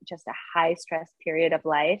have just a high stress period of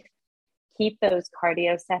life, keep those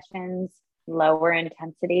cardio sessions lower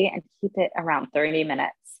intensity and keep it around 30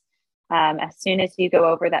 minutes. As soon as you go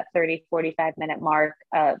over that 30, 45-minute mark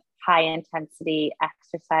of high intensity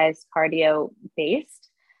exercise, cardio based,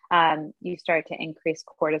 you start to increase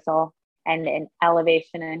cortisol. And an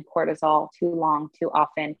elevation in cortisol too long, too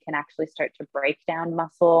often can actually start to break down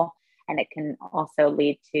muscle. And it can also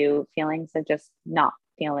lead to feelings of just not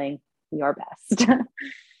feeling your best.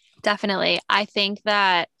 Definitely. I think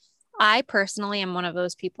that I personally am one of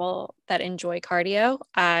those people that enjoy cardio.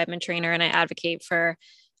 I'm a trainer and I advocate for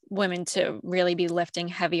women to really be lifting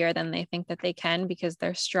heavier than they think that they can because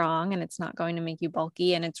they're strong and it's not going to make you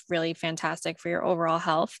bulky and it's really fantastic for your overall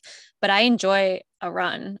health. But I enjoy a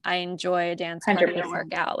run. I enjoy a dance cardio 100%.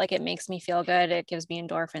 workout. Like it makes me feel good. It gives me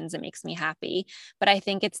endorphins. It makes me happy. But I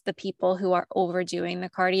think it's the people who are overdoing the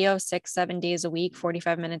cardio 6-7 days a week,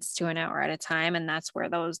 45 minutes to an hour at a time. And that's where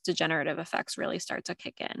those degenerative effects really start to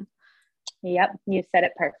kick in. Yep. You said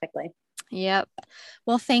it perfectly. Yep.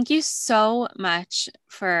 Well, thank you so much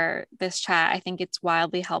for this chat. I think it's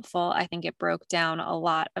wildly helpful. I think it broke down a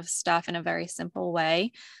lot of stuff in a very simple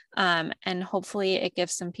way. And hopefully it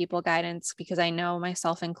gives some people guidance because I know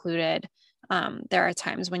myself included, there are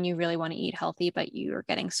times when you really want to eat healthy, but you're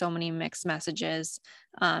getting so many mixed messages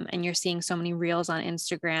and you're seeing so many reels on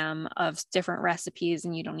Instagram of different recipes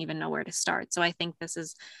and you don't even know where to start. So I think this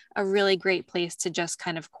is a really great place to just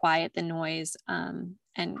kind of quiet the noise and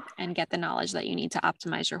get the knowledge that you need to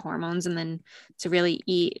optimize your hormones and then to really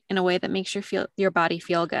eat in a way that makes your body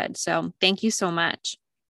feel good. So thank you so much.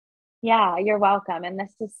 Yeah, you're welcome. And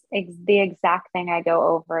this is the exact thing I go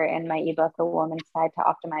over in my ebook, A Woman's Guide to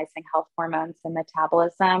Optimizing Health Hormones and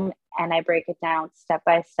Metabolism. And I break it down step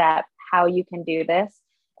by step how you can do this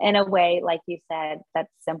in a way, like you said, that's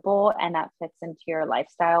simple and that fits into your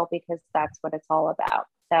lifestyle because that's what it's all about.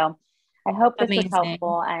 So I hope this Amazing. is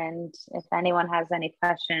helpful. And if anyone has any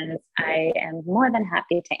questions, I am more than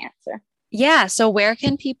happy to answer. Yeah. So where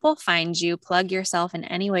can people find you? Plug yourself in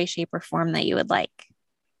any way, shape, or form that you would like.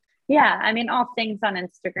 Yeah, I mean, all things on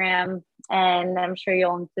Instagram, and I'm sure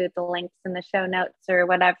you'll include the links in the show notes or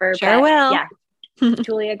whatever. Sure will. Yeah,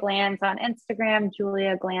 Julia Glanz on Instagram.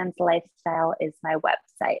 Julia Glanz Lifestyle is my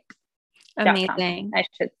website. Amazing. I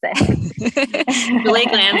should say.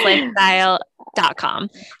 JuliaGlanzLifestyle.com.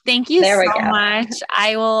 Thank you so much.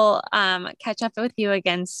 I will catch up with you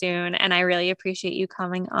again soon, and I really appreciate you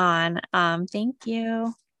coming on. Thank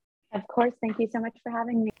you. Of course. Thank you so much for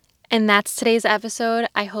having me. And that's today's episode.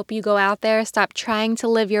 I hope you go out there, stop trying to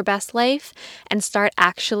live your best life, and start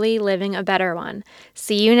actually living a better one.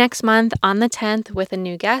 See you next month on the 10th with a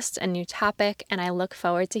new guest, a new topic, and I look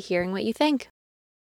forward to hearing what you think.